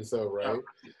reveal himself, right?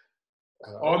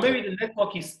 Or maybe the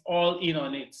network is all in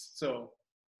on it. So.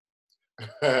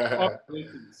 Right.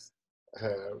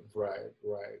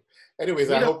 Anyways,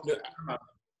 I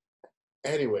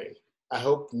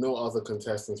hope no other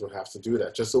contestants will have to do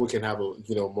that, just so we can have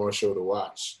more show to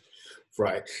watch.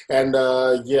 Right. And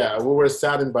we were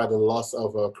saddened by the loss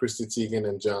of Chrissy Teigen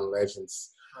and John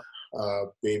Legend's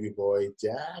baby boy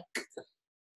Jack.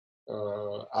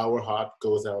 Our heart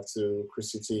goes out to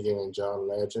Chrissy Teigen and John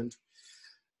Legend.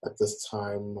 At this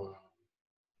time,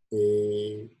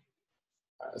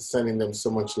 sending them so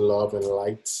much love and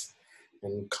light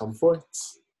and comfort.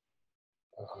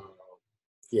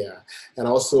 And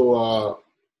also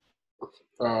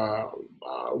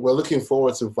we're looking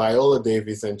forward to Viola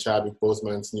Davis and Chadwick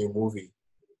Boseman's new movie,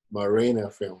 Marina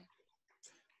film.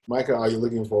 Micah, are you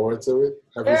looking forward to it?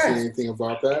 Have you seen anything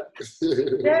about that?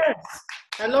 Yes,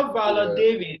 I love Viola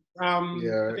Davis.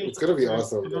 It's gonna be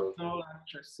awesome.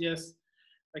 Actress. Yes,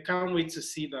 I can't wait to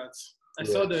see that. I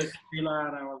saw the trailer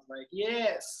and I was like,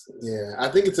 yes. Yeah, I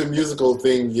think it's a musical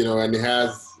thing, and it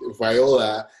has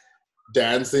Viola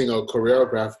dancing or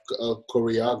choreographing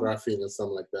or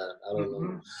something like that. I don't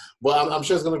know, but I'm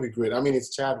sure it's gonna be great. I mean,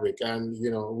 it's Chadwick, and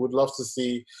would love to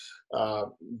see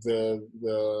the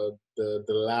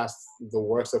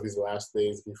works of his last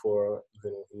days before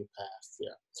he passed.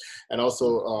 Yeah, and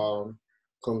also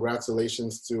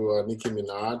congratulations to Nicki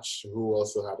Minaj, who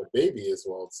also had a baby as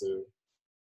well too.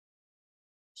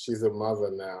 She's a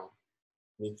mother now,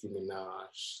 Nicki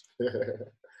Minaj.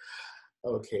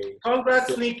 Okay.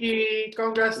 Congrats, Nicki.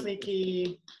 Congrats,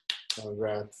 Nicki.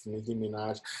 Congrats, Nicki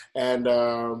Minaj. And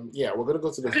yeah, we're gonna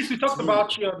go to the. At least we talked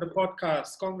about you on the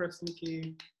podcast. Congrats,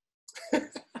 Nicki.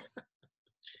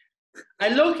 I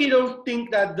low-key don't think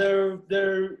that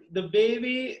the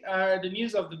baby, the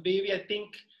news of the baby, I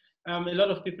think a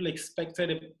lot of people expected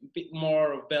a bit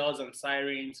more of bells and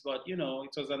sirens, but it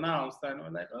was announced and we're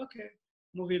like, okay,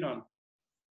 moving on.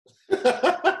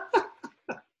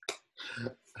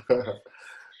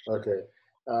 Okay.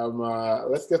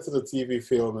 Let's get to the TV,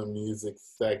 film, and music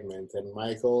segment. And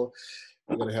Michael,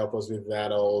 you're going to help us with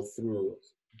that all through.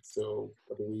 So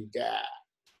what do we got?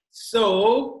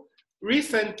 So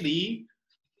recently,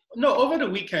 no, over the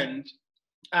weekend,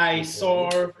 I saw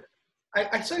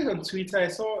it on Twitter. I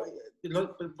saw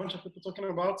a bunch of people talking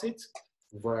about it.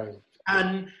 Right.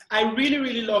 And I really,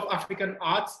 really love African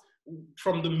art,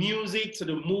 from the music to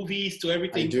the movies to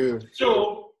everything. I do.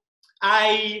 So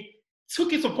I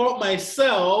took it upon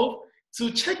myself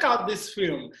to check out this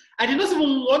film. I did not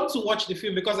even want to watch the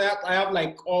film because I have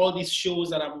like all these shows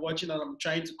that I'm watching and I'm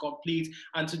trying to complete.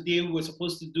 And today we were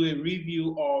supposed to do a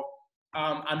review of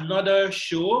another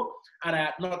show, and I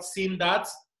had not seen that.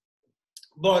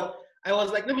 But I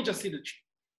was like, let me just see the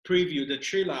preview, the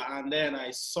trailer, and then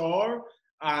I saw,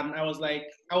 and I was like,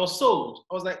 I was sold.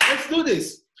 I was like, let's do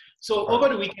this. So over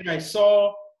the weekend, I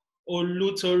saw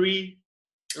Olutori,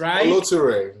 right?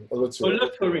 Olutori.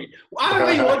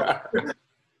 However you want.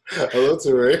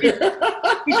 Olutori.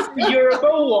 It's a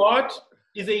Yoruba word.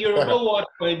 It's a Yoruba word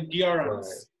for endurance.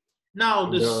 Right. Now,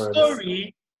 the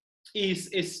story is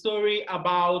a story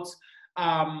about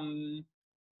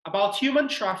human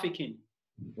trafficking.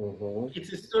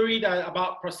 It's a story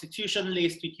about prostitution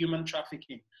laced with human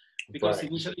trafficking, because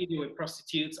initially they were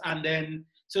prostitutes, and then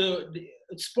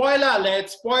spoiler alert.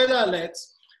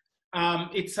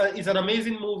 It's an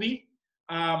amazing movie.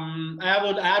 I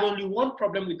had only one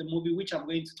problem with the movie, which I'm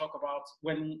going to talk about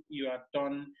when you are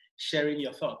done sharing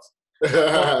your thoughts.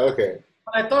 Okay.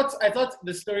 I thought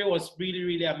the story was really,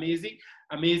 really amazing.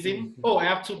 Oh, I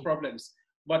have two problems,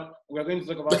 but we're going to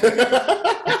talk about it.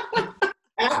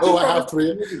 I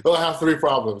have three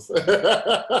problems.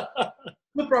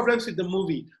 No problems with the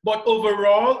movie, but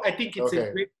overall, I think it's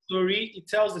a great story. It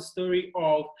tells the story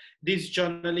of this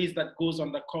journalist that goes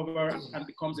undercover and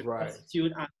becomes a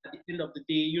prostitute, and at the end of the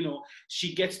day,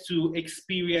 she gets to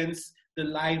experience the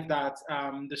life that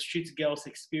the street girls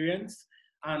experience,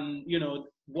 and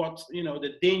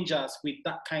the dangers with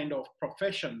that kind of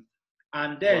profession.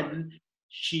 And then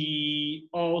she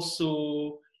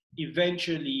also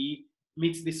eventually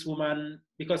meets this woman,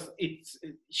 because it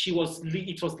was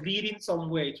leading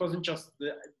somewhere. It wasn't just,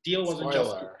 the deal wasn't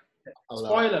just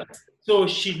spoiler. So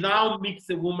she now meets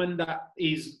a woman that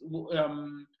is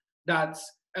that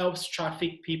helps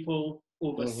traffic people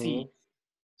overseas.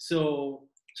 So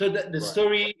the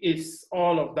story is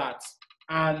all of that,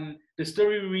 and the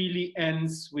story really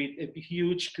ends with a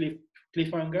huge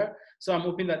cliffhanger. So I'm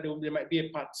hoping that there might be a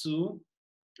part 2,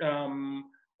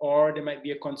 or there might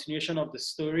be a continuation of the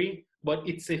story. But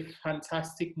it's a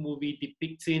fantastic movie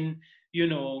depicting,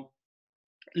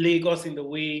 Lagos in the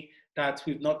way that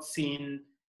we've not seen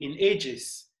in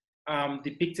ages.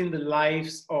 Depicting the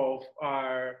lives of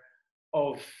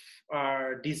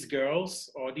these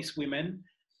girls or these women,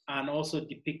 and also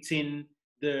depicting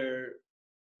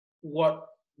what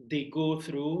they go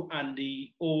through and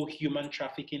the whole human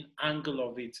trafficking angle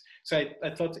of it. So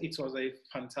I thought it was a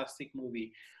fantastic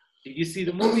movie. Did you see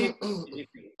the movie?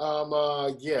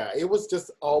 Yeah, it was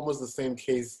just almost the same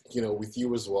case, with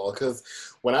you as well. Because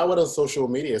when I went on social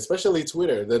media, especially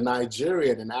Twitter, the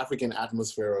Nigerian and African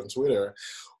atmosphere on Twitter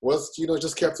was,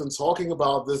 just kept on talking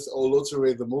about this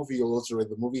Oloture the movie,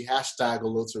 hashtag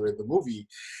Oloture the movie.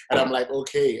 And I'm like,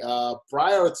 okay,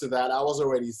 prior to that, I was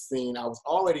already seeing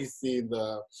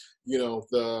the,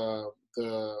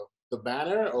 the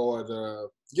banner or the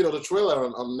trailer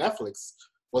on Netflix.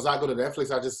 Was I go to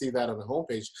Netflix, I just see that on the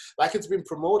homepage. Like, it's been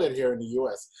promoted here in the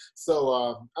US.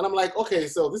 So, and I'm like, okay,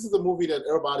 so this is the movie that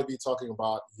everybody be talking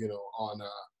about,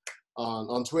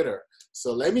 on Twitter.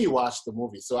 So let me watch the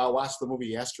movie. So I watched the movie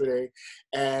yesterday,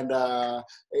 and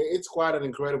it's quite an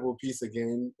incredible piece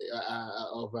again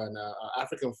of an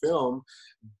African film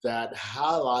that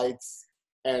highlights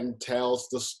and tells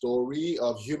the story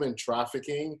of human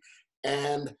trafficking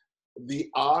and the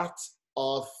art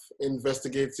of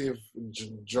investigative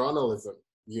journalism.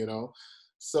 You know,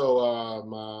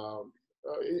 so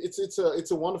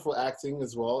it's a wonderful acting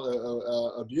as well.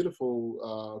 A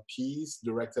beautiful piece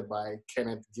directed by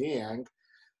Kenneth Gang.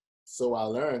 So I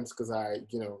learned because I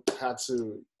had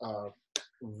to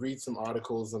read some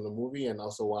articles on the movie and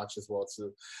also watch as well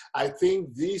too. I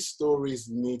think these stories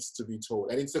needs to be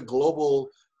told, and it's a global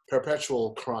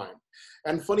perpetual crime.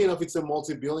 And funny enough, it's a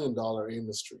multi-billion-dollar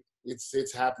industry.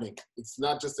 It's happening. It's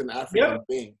not just an African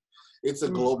thing. It's a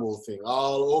global thing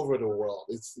all over the world.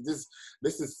 This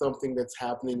is something that's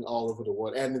happening all over the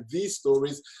world. And these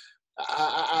stories,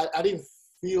 I didn't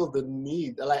feel the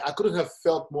need. Like I couldn't have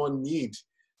felt more need,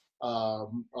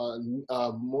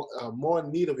 more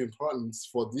need of importance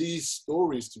for these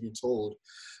stories to be told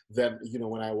than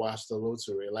when I watched The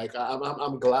Lottery. Like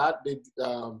I'm glad they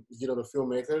the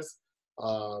filmmakers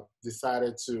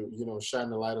decided to shine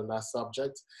the light on that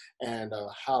subject and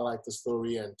highlight the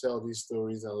story and tell these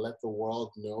stories and let the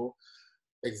world know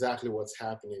exactly what's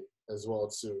happening as well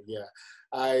too. Yeah,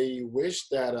 I wish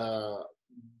that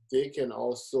they can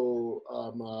also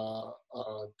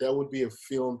there would be a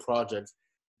film project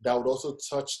that would also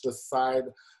touch the side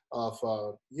of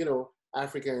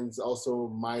Africans also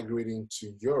migrating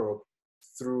to Europe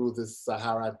through the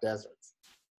Sahara Desert.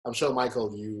 I'm sure,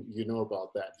 Michael, you know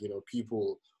about that.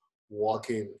 People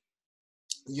walking,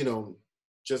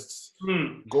 just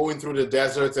going through the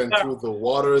deserts and through the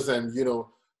waters and,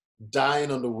 dying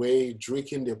on the way,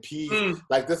 drinking their peas.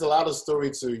 Like there's a lot of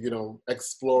story to,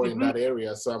 explore in that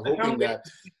area. So I'm hoping that,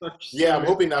 I'm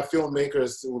hoping that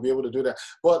filmmakers will be able to do that.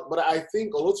 But I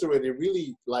think Oloture, they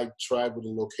really tried with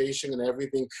the location and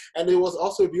everything. And it was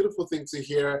also a beautiful thing to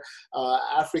hear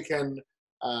African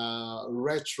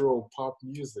retro pop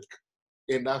music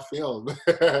in that film,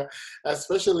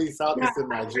 especially Southeastern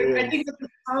Nigeria. I think that the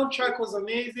soundtrack was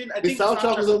amazing. The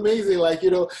soundtrack was amazing.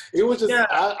 It was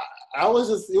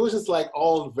just, it was just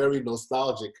all very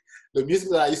nostalgic. The music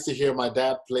that I used to hear my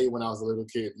dad play when I was a little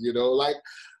kid,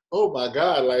 oh my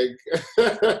God,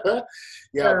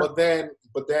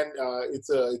 But then it's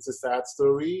a sad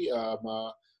story.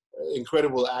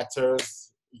 Incredible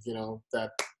actors,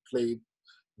 that played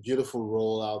beautiful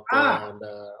role out there, and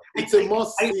it's a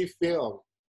must-see film.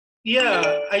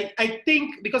 Yeah, I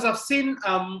think because I've seen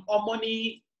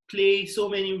Omoni play so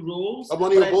many roles.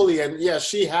 Omoni Oboli, and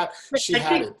she had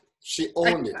it. She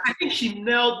owned it. I think she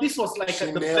nailed. This was the best I've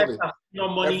seen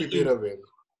Omoni every bit of it.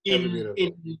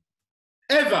 in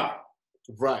ever.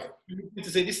 Right. To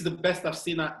say this is the best I've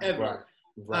seen her ever.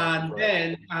 Right.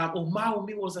 Then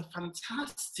Omami was a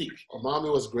fantastic.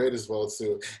 Omami was great as well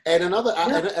too. And another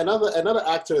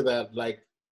actor that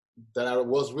I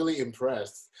was really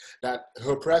impressed that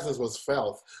her presence was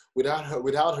felt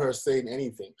without her saying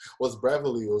anything was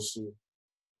Beverly Osu.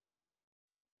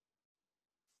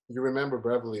 You remember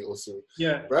Beverly Osu?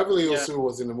 Yeah. Beverly Osu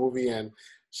was in the movie and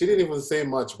she didn't even say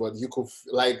much, but you could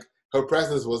her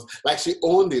presence was she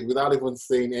owned it without even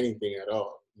saying anything at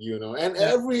all. And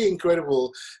every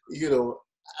incredible,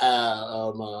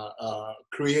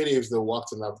 creatives that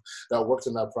worked on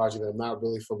that project. I'm not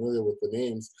really familiar with the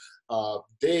names.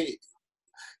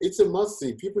 It's a must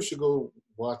see. People should go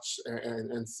watch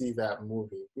and see that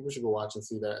movie. People should go watch and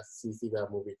see that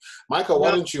movie. Michael,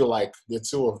 why don't you the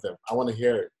two of them? I want to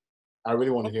hear it. I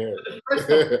really want to hear it.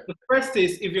 The first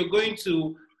is if you're going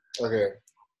to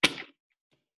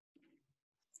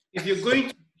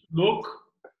smoke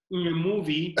in a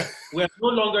movie, we're no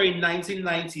longer in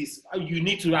 1990s. You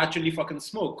need to actually fucking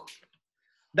smoke.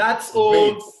 That's all.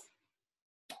 Wait.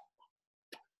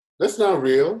 That's not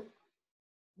real.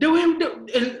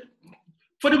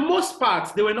 For the most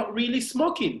part, they were not really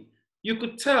smoking. You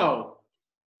could tell.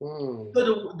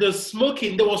 So the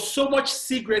smoking, there was so much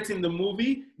cigarette in the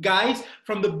movie, guys.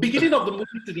 From the beginning of the movie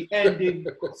to the end,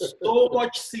 there was so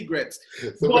much cigarettes.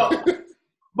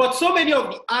 But so many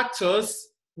of the actors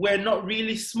were not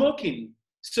really smoking.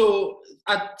 So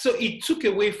it took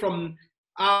away from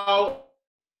the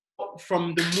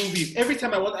movies. Every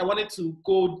time I wanted to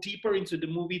go deeper into the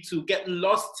movie to get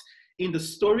lost in the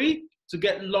story, to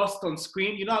get lost on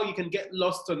screen. You know how you can get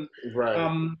lost on. Right.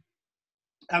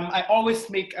 I always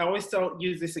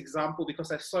use this example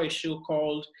because I saw a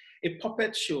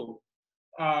puppet show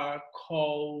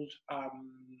called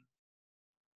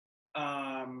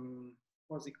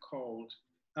what's it called?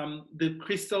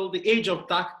 The Age of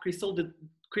Dark Crystal, the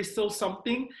Crystal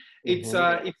something.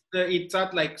 Mm-hmm. It's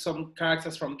had like some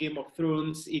characters from Game of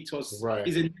Thrones. It's a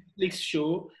Netflix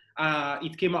show.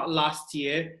 It came out last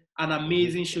year. An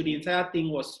amazing show. The entire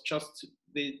thing was just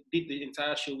they did the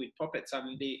entire show with puppets,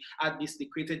 and they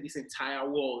created this entire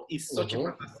world. It's such a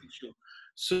fantastic show.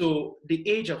 So the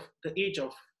age of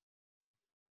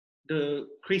the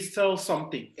crystal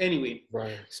something. Anyway,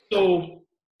 Right. so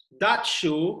that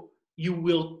show, you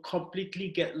will completely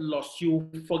get lost. You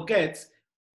forget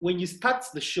when you start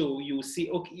the show, you will see,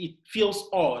 okay, it feels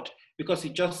odd because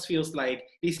it just feels like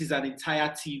this is an entire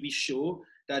TV show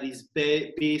that is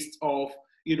based off,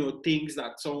 things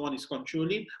that someone is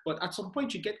controlling. But at some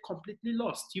point, you get completely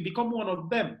lost. You become one of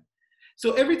them.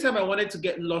 So every time I wanted to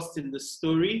get lost in the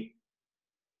story,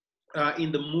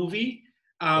 in the movie,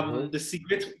 the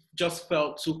secret just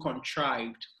felt too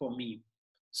contrived for me.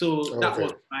 So that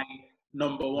was my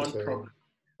number one problem.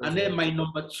 And then my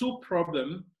number two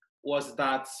problem was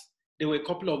that there were a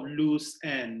couple of loose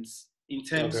ends in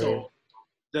terms of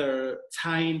the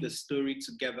tying the story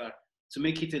together to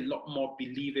make it a lot more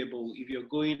believable if you're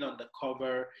going on the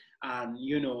cover and,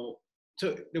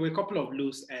 so there were a couple of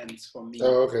loose ends for me.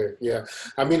 Oh, okay, yeah.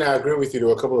 I mean, I agree with you. There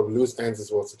were a couple of loose ends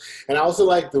as well, and I also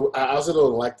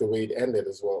don't like the way it ended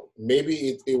as well.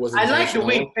 Maybe it was. I like the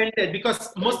way it ended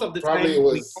because most of the time we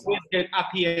always get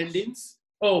happy endings.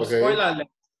 Oh, spoiler alert!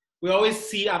 We always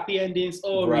see happy endings.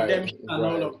 Oh, redemption and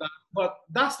all of that. But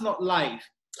that's not life.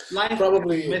 Life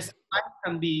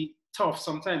can be tough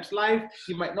sometimes. Life,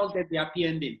 you might not get the happy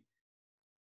ending.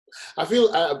 I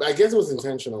guess it was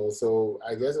intentional. So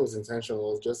I guess it was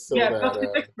intentional just so that... but it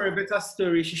makes for a better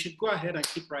story. She should go ahead and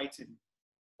keep writing.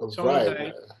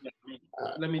 Right.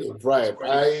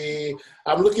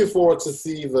 I'm looking forward to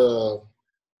see the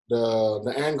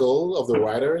angle of the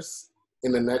writers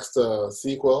in the next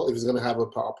sequel, if it's going to have a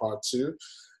part 2.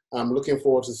 I'm looking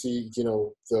forward to see,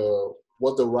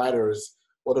 what the writers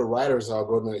are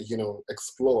going to,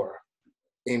 explore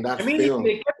in that film,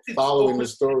 following the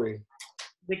story.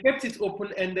 They kept it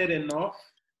open-ended enough.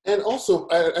 And also,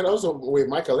 wait,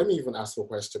 Michael, let me even ask you a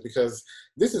question, because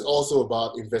this is also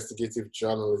about investigative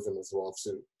journalism as well,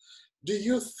 too. Do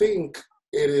you think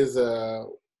it is do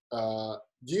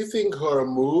you think her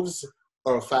moves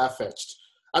are far-fetched?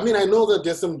 I mean, I know that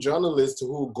there's some journalists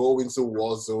who go into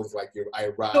war zones like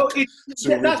Iraq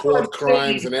to report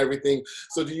crimes and everything.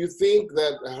 So do you think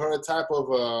that her type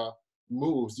of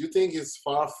moves, do you think it's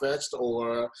far-fetched,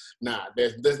 or nah,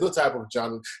 there's no type of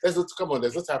there's no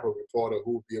type of reporter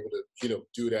who will be able to,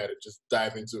 do that and just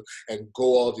dive into and go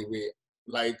all the way?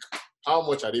 Like, how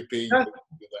much are they paying you to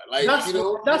do that? Like,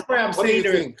 that's why I'm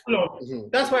saying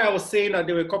that's why I was saying that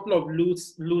there were a couple of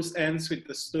loose ends with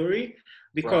the story.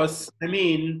 Because, I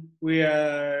mean,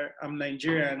 I'm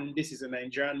Nigerian, this is a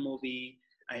Nigerian movie,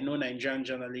 I know Nigerian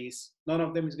journalists, none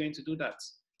of them is going to do that.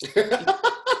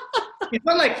 It's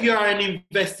not like you're an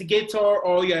investigator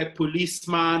or you're a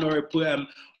policeman or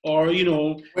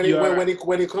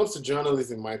when it comes to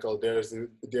journalism, Michael,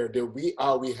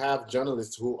 we have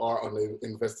journalists who are on the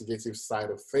investigative side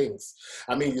of things.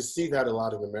 I mean, you see that a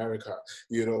lot in America.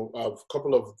 A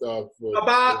couple of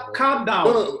calm down.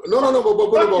 No,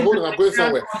 but hold on. I'm going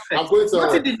somewhere.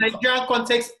 Not in the Nigerian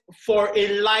context for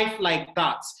a life like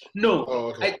that.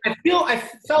 No, I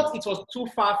felt it was too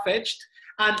far-fetched.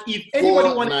 And if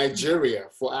anybody wanted Nigeria,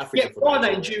 for Africa, for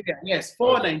Nigeria, yes,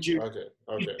 for Nigeria. Okay.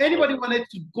 If anybody wanted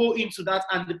to go into that,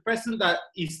 and the person that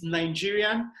is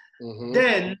Nigerian,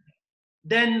 then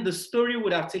the story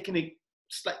would have taken a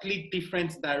slightly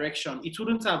different direction. It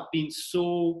wouldn't have been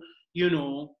so,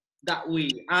 that way.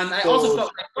 And I also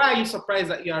felt like, why are you surprised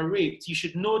that you are raped? You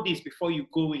should know this before you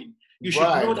go in. You should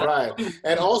know that. Right.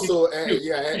 And also,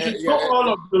 you should know all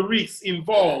of the risks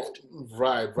involved.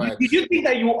 Right. Did you think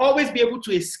that you will always be able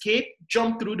to escape,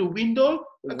 jump through the window?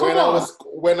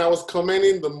 When I was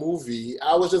commenting the movie,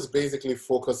 I was just basically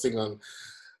focusing on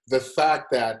the fact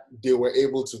that they were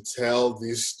able to tell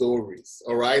these stories.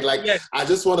 All right, like I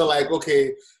just want to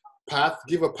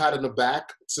give a pat on the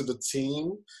back to the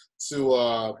team,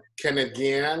 to Kenneth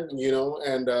Gian,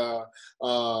 and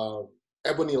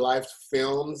Ebony Life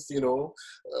Films,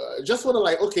 just want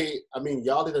to I mean,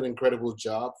 y'all did an incredible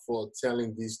job for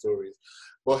telling these stories.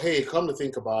 But hey, come to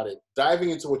think about it,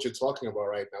 diving into what you're talking about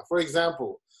right now. For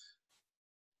example,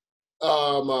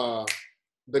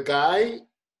 the guy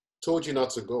told you not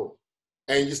to go,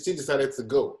 and you still decided to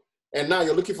go. And now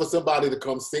you're looking for somebody to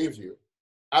come save you.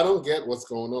 I don't get what's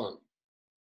going on.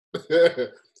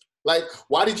 Like,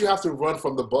 why did you have to run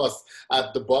from the bus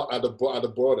at the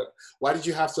border? Why did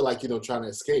you have to, try to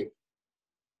escape?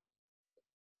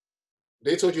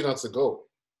 They told you not to go.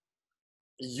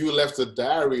 You left a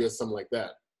diary or something like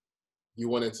that. you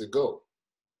wanted to go.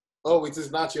 Oh, it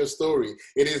is not your story.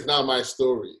 It is not my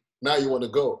story. Now you want to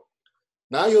go.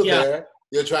 Now you're there.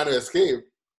 You're trying to escape.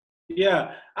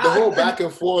 Yeah. The whole back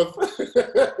and forth. But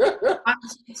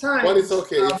it's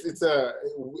okay.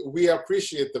 We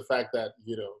appreciate the fact that,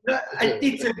 you know.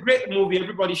 It's a great movie.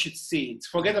 Everybody should see it.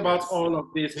 Forget about all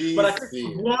of this. But I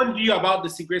warned you about the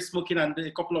cigarette smoking and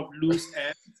a couple of loose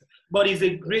ends. But it's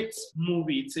a great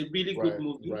movie. It's a really good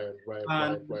movie. Right.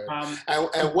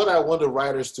 And what I want the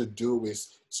writers to do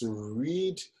is to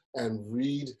read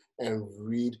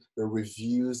the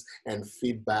reviews and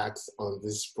feedbacks on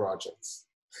these projects.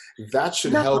 That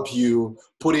should help you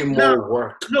put in more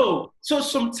work. No. So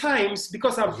sometimes,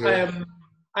 because I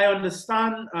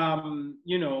understand,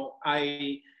 you know,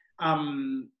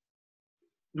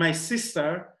 my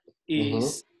sister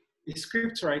is a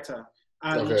script writer,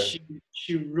 and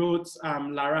she wrote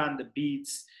Lara and the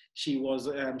Beats. She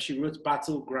wrote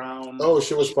Battleground. Oh,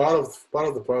 she was part of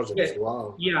the project. Yeah.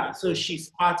 Wow. Yeah, so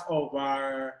she's part of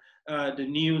our the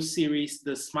new series,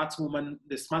 the Smart Money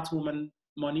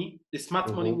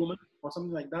Woman, or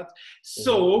something like that.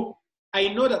 So I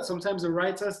know that sometimes the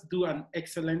writers do an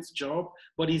excellent job,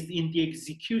 but it's in the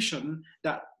execution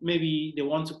that maybe they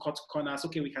want to cut corners.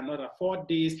 Okay, we cannot afford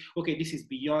this. Okay, this is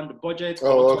beyond the budget.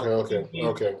 Oh, okay.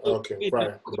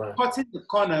 Right. Cutting the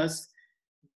corners,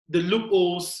 the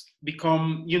loopholes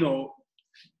become, you know,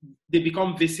 they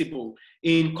become visible.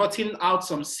 In cutting out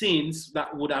some scenes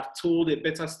that would have told a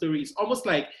better story. It's almost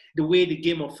like the way the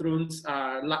Game of Thrones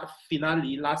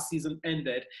finale last season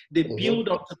ended. They build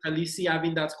up to Khaleesi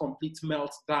having that complete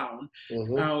meltdown.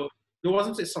 There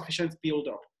wasn't a sufficient build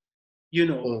up. You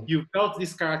know, you've built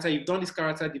this character, you've done this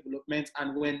character development,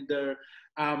 and when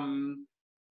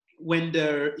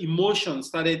the emotions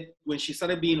started, when she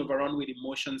started being overrun with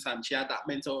emotions and she had that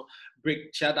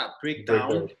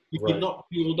breakdown, you did not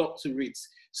build up to it.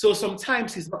 So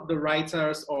sometimes it's not the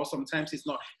writers, or sometimes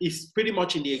it's pretty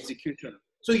much in the execution.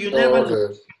 So you never know.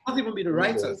 It not even be the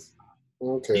writers.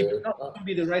 Okay. It not even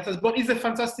be the writers, but it's a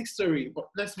fantastic story. But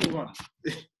let's move on.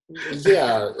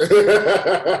 Yeah.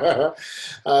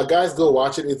 Guys, go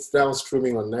watch it. It's now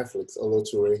streaming on Netflix.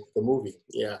 Oloture, the movie.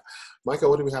 Yeah.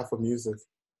 Michael, what do we have for music?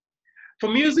 For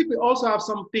music, we also have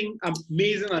something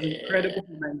amazing and incredible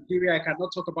in Nigeria. I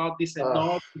cannot talk about this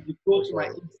enough. If you go to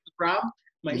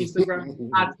my Instagram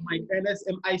at MICERNEST,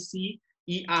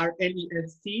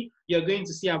 you're going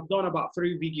to see I've done about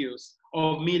 3 videos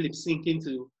of me lip syncing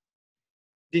to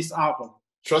this album.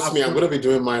 Trust me, I'm going to be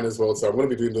doing mine as well. So I'm going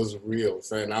to be doing those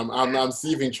reels, and I'm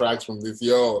saving tracks from this.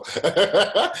 Yo,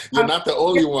 you're not the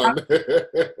only one.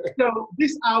 So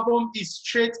this album is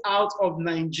straight out of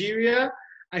Nigeria.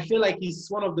 I feel like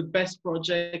it's one of the best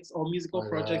projects or musical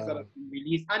projects that have been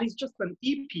released. And it's just an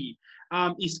EP.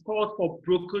 It's called For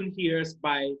Broken Ears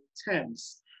by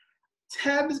Thames.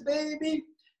 Thames, baby.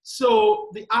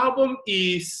 So the album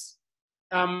is,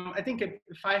 I think, a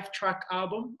 5-track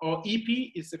album, or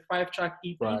EP. It's a 5-track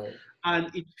EP. Right.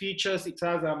 And it has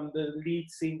the lead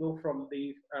single from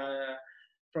the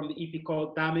EP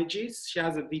called Damages. She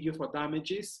has a video for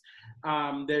Damages.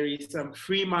 There is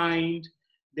Free Mind.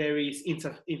 There is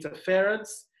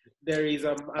Interference. There is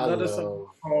another song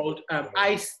called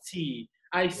Ice-T.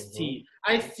 Ice-T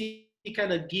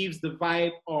kind of gives the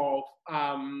vibe of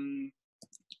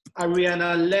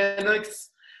Ariana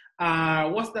Lennox.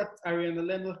 What's that Ariana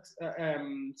Lennox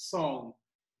song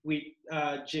with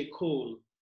J. Cole?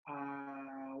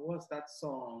 What's that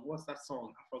song? I've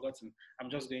forgotten. I'm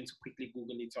just going to quickly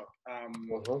Google it up.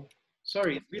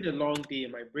 Sorry, it's been a long day.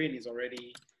 My brain is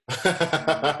already...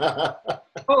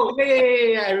 Oh,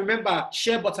 yeah, I remember.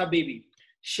 Shea Butter Baby.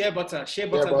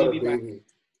 Baby.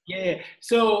 Yeah.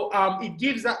 So it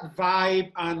gives that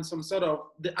vibe, and some sort of,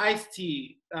 the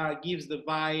Ice-T gives the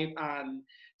vibe, and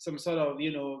some sort of,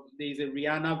 you know, there's a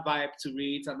Rihanna vibe to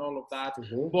it and all of that.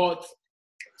 But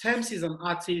Thames is an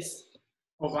artist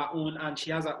of her own, and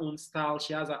she has her own style.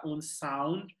 She has her own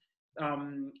sound.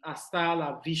 Her style,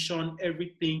 her vision,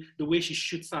 everything, the way she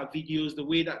shoots her videos, the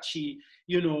way that she,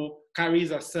 you know,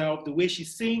 carries herself, the way she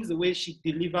sings, the way she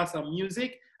delivers her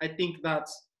music. I think that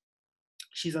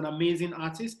she's an amazing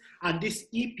artist, and this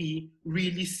EP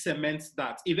really cements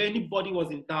that. If anybody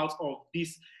was in doubt of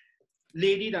this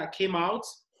lady that came out,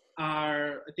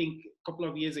 I think a couple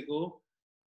of years ago,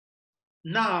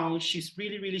 now she's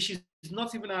she's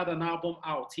not even had an album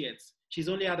out yet. She's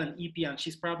only had an EP, and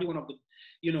she's probably one of the,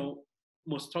 you know,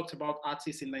 most talked about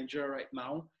artists in Nigeria right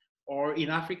now, or in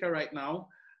Africa right now.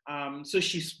 So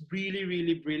she's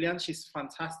really brilliant. She's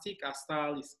fantastic. Her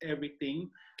style is everything.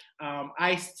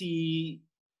 Ice-T,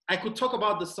 I could talk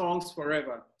about the songs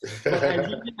forever, but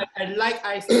I like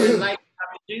Ice-T. I like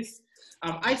Damages.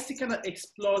 Ice-T kind of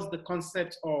explores the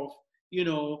concept of, you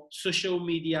know, social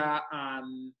media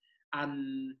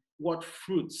and what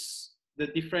fruits, the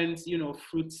different, you know,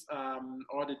 fruits,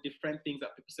 or the different things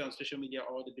that people say on social media,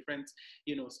 or the different,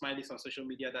 you know, smileys on social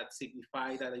media that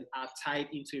signify that are tied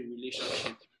into a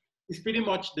relationship. It's pretty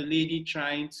much the lady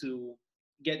trying to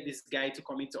get this guy to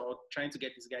come into, or trying to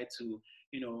get this guy to,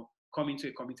 you know, come into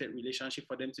a committed relationship,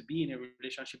 for them to be in a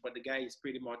relationship, but the guy is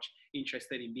pretty much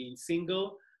interested in being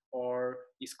single, or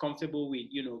is comfortable with,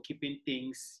 you know, keeping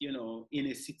things, you know, in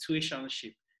a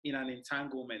situationship, in an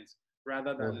entanglement,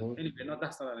 rather than, anyway,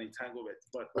 that's not an entanglement,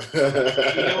 but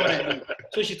you know what I mean.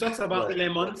 So she talks about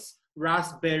lemons,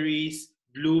 raspberries,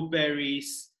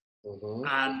 blueberries,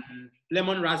 and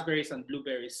lemon, raspberries, and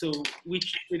blueberries. So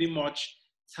which pretty much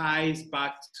ties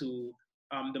back to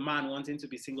the man wanting to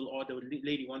be single, or the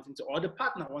lady wanting to, or the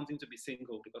partner wanting to be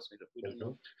single, because we don't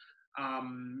know.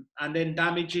 And then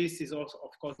Damages is also, of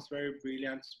course, very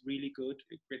brilliant, really good,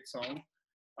 a great song.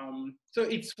 So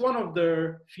it's one of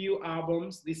the few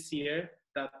albums this year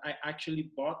that I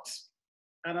actually bought,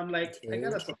 and I'm like, I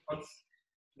gotta support.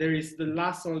 There is the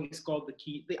last song is called The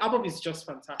Key. The album is just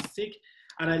fantastic,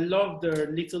 and I love the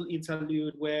little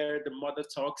interlude where the mother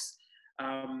talks.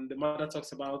 The mother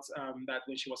talks about that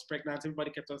when she was pregnant,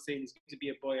 everybody kept on saying it's going to be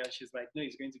a boy, and she's like, no,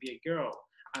 it's going to be a girl,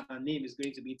 and her name is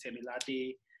going to be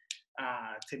Temilade.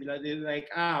 Temilade, like,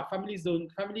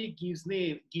 family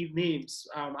give names.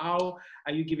 How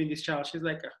are you giving this child? She's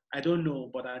like, I don't know,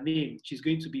 but her name, she's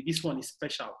going to be, this one is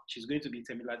special. She's going to be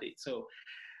Temilade. So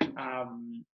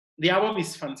the album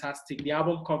is fantastic. The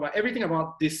album cover, everything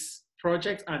about this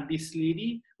project and this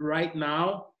lady right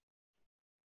now,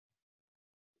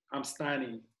 I'm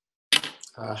standing.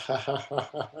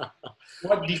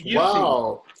 What did you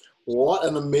Wow, what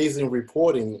an amazing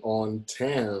reporting on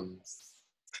Thames.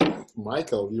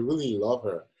 Michael, you really love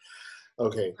her.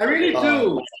 Okay. I really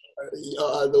do.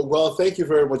 Well, thank you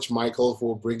very much, Michael,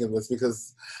 for bringing this,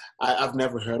 because I've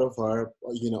never heard of her,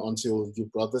 you know, until you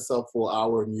brought this up for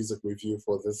our music review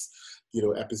for this, you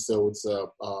know, episodes,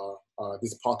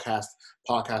 this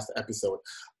podcast episode.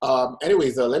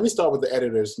 Anyways, let me start with the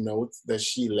editor's note that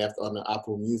she left on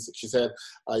Apple Music. She said,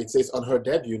 it says, on her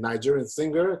debut, Nigerian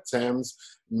singer Thames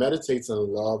meditates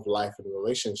on love, life, and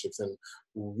relationships, and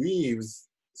weaves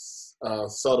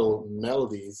subtle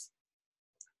melodies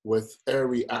with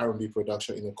airy R&B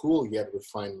production in a cool yet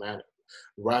refined manner.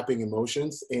 Wrapping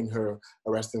emotions in her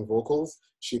arresting vocals,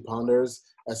 she ponders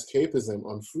escapism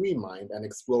on free mind and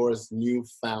explores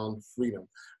newfound freedom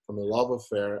from a love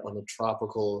affair on a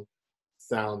tropical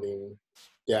sounding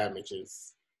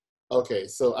Damages. Okay,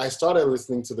 so I started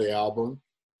listening to the album.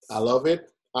 I love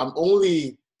it. I'm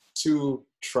only 2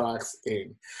 tracks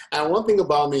in. And one thing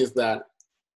about me is that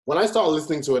when I start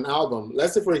listening to an album,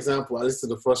 let's say, for example, I listen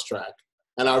to the first track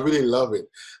and I really love it.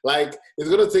 Like, it's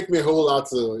going to take me a whole lot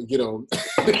to, you know,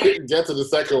 get to the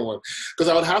second one. Because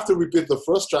I would have to repeat the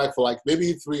first track for like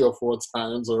maybe 3 or 4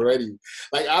 times already.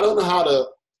 Like, I don't know how to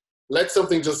let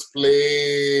something just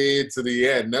play to the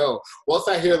end. No. Once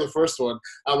I hear the first one,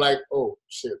 I'm like, oh,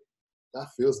 shit, that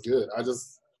feels good. I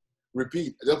just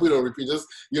repeat. Just, you know, repeat. Just,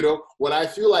 you know, when I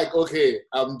feel like, okay,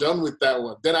 I'm done with that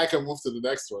one, then I can move to the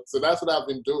next one. So that's what I've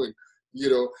been doing, you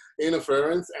know.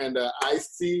 Interference and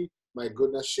Ice-T, my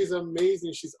goodness, she's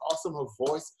amazing. She's awesome. Her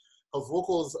voice, her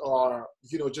vocals are,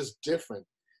 you know, just different.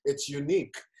 It's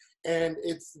unique. And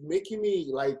it's making me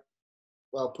like,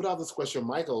 put out this question,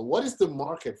 Michael, what is the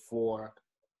market for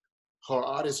her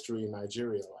artistry in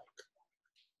Nigeria like?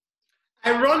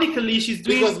 Ironically, she's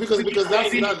doing because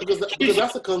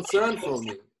that's a concern for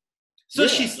me. So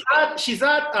yeah. she's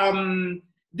at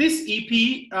this EP.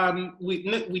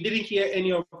 We didn't hear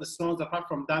any of the songs apart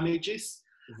from Damages,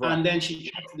 right. And then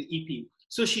she dropped the EP.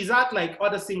 So she's at like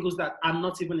other singles that are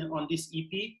not even on this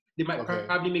EP. They might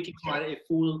probably make it quite a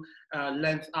full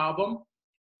length album.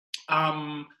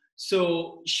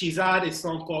 So she's had a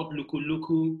song called Luku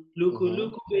Luku,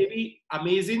 Luku Baby,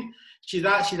 amazing. She's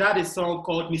had a song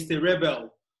called Mr.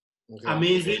 Rebel,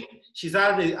 amazing. She's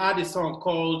had a song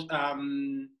called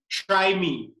Try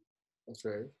Me,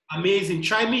 amazing.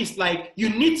 Try Me is like, you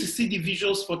need to see the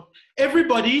visuals for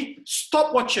everybody.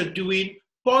 Stop what you're doing,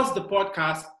 pause the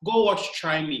podcast, go watch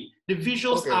Try Me. The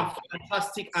visuals are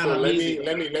fantastic and amazing.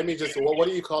 Let me just, what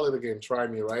do you call it again? Try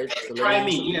Me, right? So Try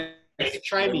Me, yeah.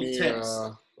 Try Me,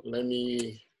 let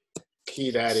me key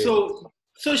that in.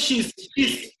 So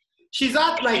she's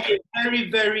at like a very,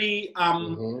 very,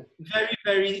 very,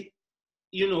 very,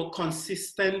 you know,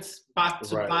 consistent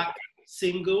back-to-back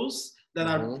singles that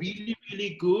are really,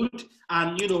 really good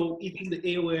and, you know, eating the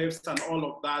airwaves and all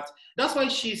of that. That's why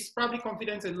she's probably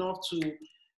confident enough to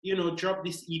drop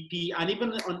this EP. And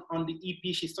even on the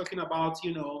EP, she's talking about,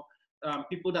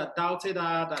 people that doubted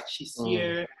her, that she's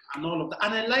here and all of that.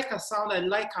 And I like her sound. I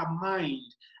like her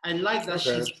mind. I like that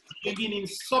she's bringing in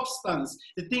substance,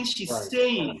 the things she's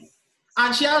saying.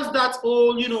 And she has that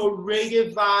whole,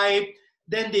 reggae vibe.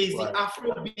 Then there's the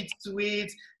Afro beat to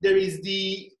it. There is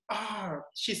the,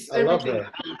 she's everything.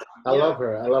 I love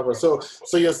her. So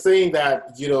you're saying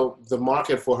that, the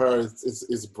market for her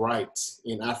is bright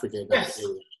in Africa.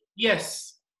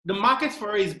 Yes. The market for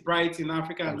her is bright in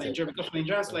Africa and Nigeria, because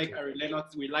Nigerians like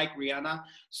Lennox, we like Rihanna.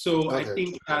 So I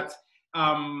think that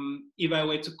if I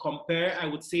were to compare, I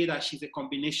would say that she's a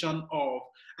combination of,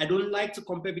 I don't like to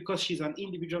compare because she's an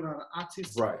individual and an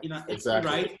artist in an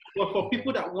right? But for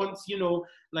people that want,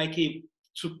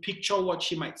 to picture what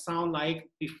she might sound like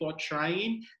before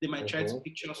trying, they might try to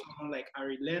picture someone like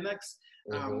Ari Lennox,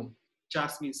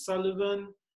 Jasmine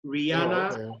Sullivan,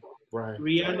 Rihanna,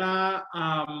 Rihanna,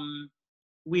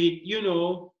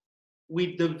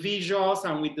 with the visuals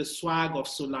and with the swag of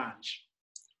Solange.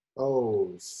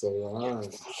 Oh,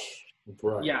 Solange.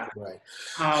 Right.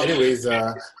 Anyways,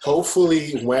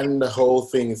 hopefully when the whole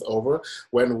thing is over,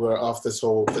 when we're off this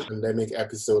whole pandemic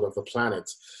episode of the planet,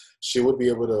 she would be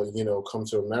able to, come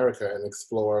to America and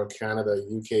explore Canada,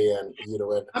 UK, and,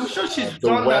 and I'm sure she's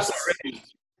done West.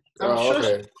 That already. I'm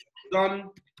sure she's done.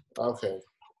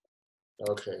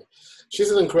 Okay.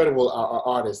 She's an incredible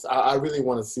artist. I really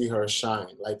want to see her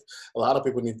shine. Like, a lot of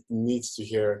people needs to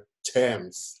hear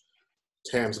Thames.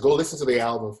 Go listen to the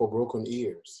album For Broken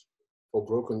Ears.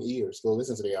 Go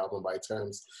listen to the album by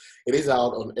Thames. It is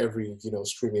out on every,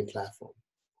 streaming platform.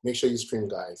 Make sure you stream,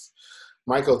 guys.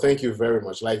 Michael, thank you very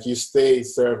much. Like, you stay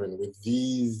serving with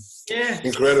these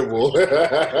incredible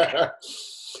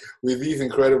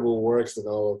works and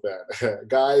all of that.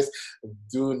 Guys,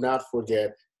 do not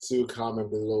forget to comment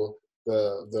below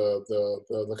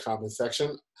the comment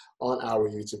section on our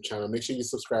YouTube channel. Make sure you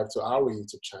subscribe to our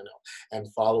YouTube channel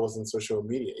and follow us on social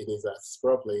media. It is at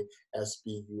Spurplay,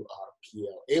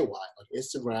 SPURPLAY, on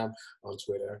Instagram, on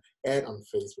Twitter, and on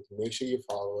Facebook. Make sure you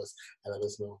follow us and let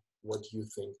us know what you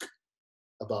think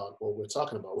about what we're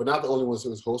talking about. We're not the only ones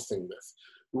who's hosting this.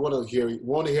 We want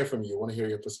to hear from you. We want to hear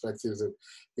your perspectives and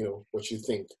what you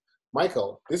think.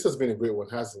 Michael, this has been a great one,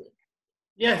 hasn't it?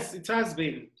 Yes, it has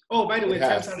been. Oh, by the way,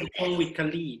 Thames has a song with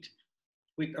Khalid,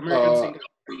 with American singer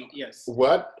Khalid. Yes.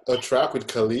 What? A track with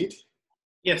Khalid?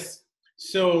 Yes.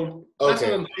 So that's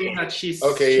what I'm saying, that she's.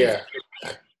 Yeah.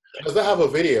 Does that have a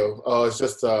video? Oh, it's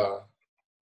just.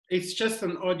 It's just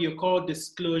an audio called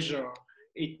Disclosure.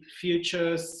 It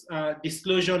features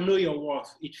Disclosure, Know Your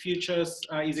Worth. It features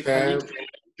is a Khalid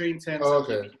featuring Thames.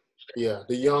 Okay. Yeah,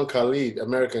 the young Khalid,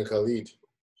 American Khalid.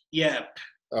 Yep.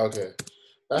 Okay.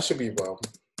 That should be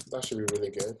really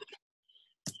good.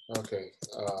 Okay.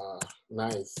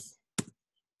 Nice.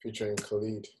 Featuring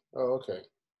Khalid. Oh, okay.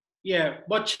 Yeah,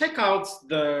 but check out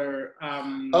the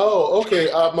Oh, okay.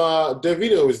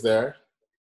 Davido is there.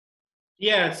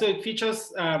 Yeah, so it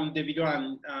features Davido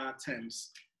and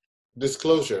Thames.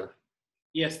 Disclosure.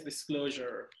 Yes,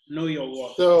 Disclosure. Know Your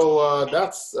Worth. So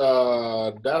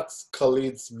that's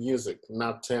Khalid's music,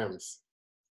 not Thames.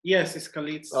 Yes, it's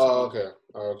Khalid's. Oh, okay.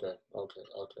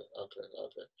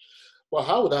 Well,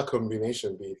 how would that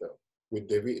combination be though, with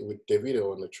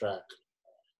Davido on the track?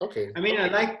 Okay. I mean, I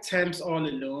like Thames all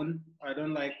alone. I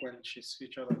don't like when she's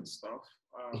featured and stuff.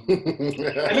 I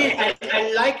mean,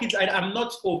 I like it. I'm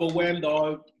not overwhelmed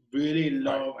or really in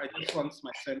love. I just want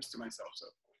my Thames to myself. So.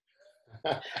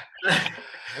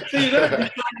 So you got to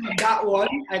decide on that one.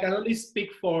 I can only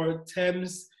speak for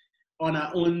Thames on her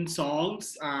own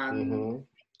songs, and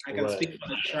I can speak for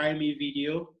the Try Me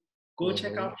video. Go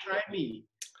check out Try Me.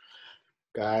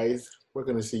 Guys, we're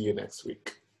gonna see you next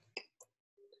week.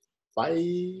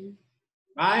 Bye.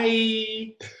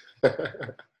 Bye.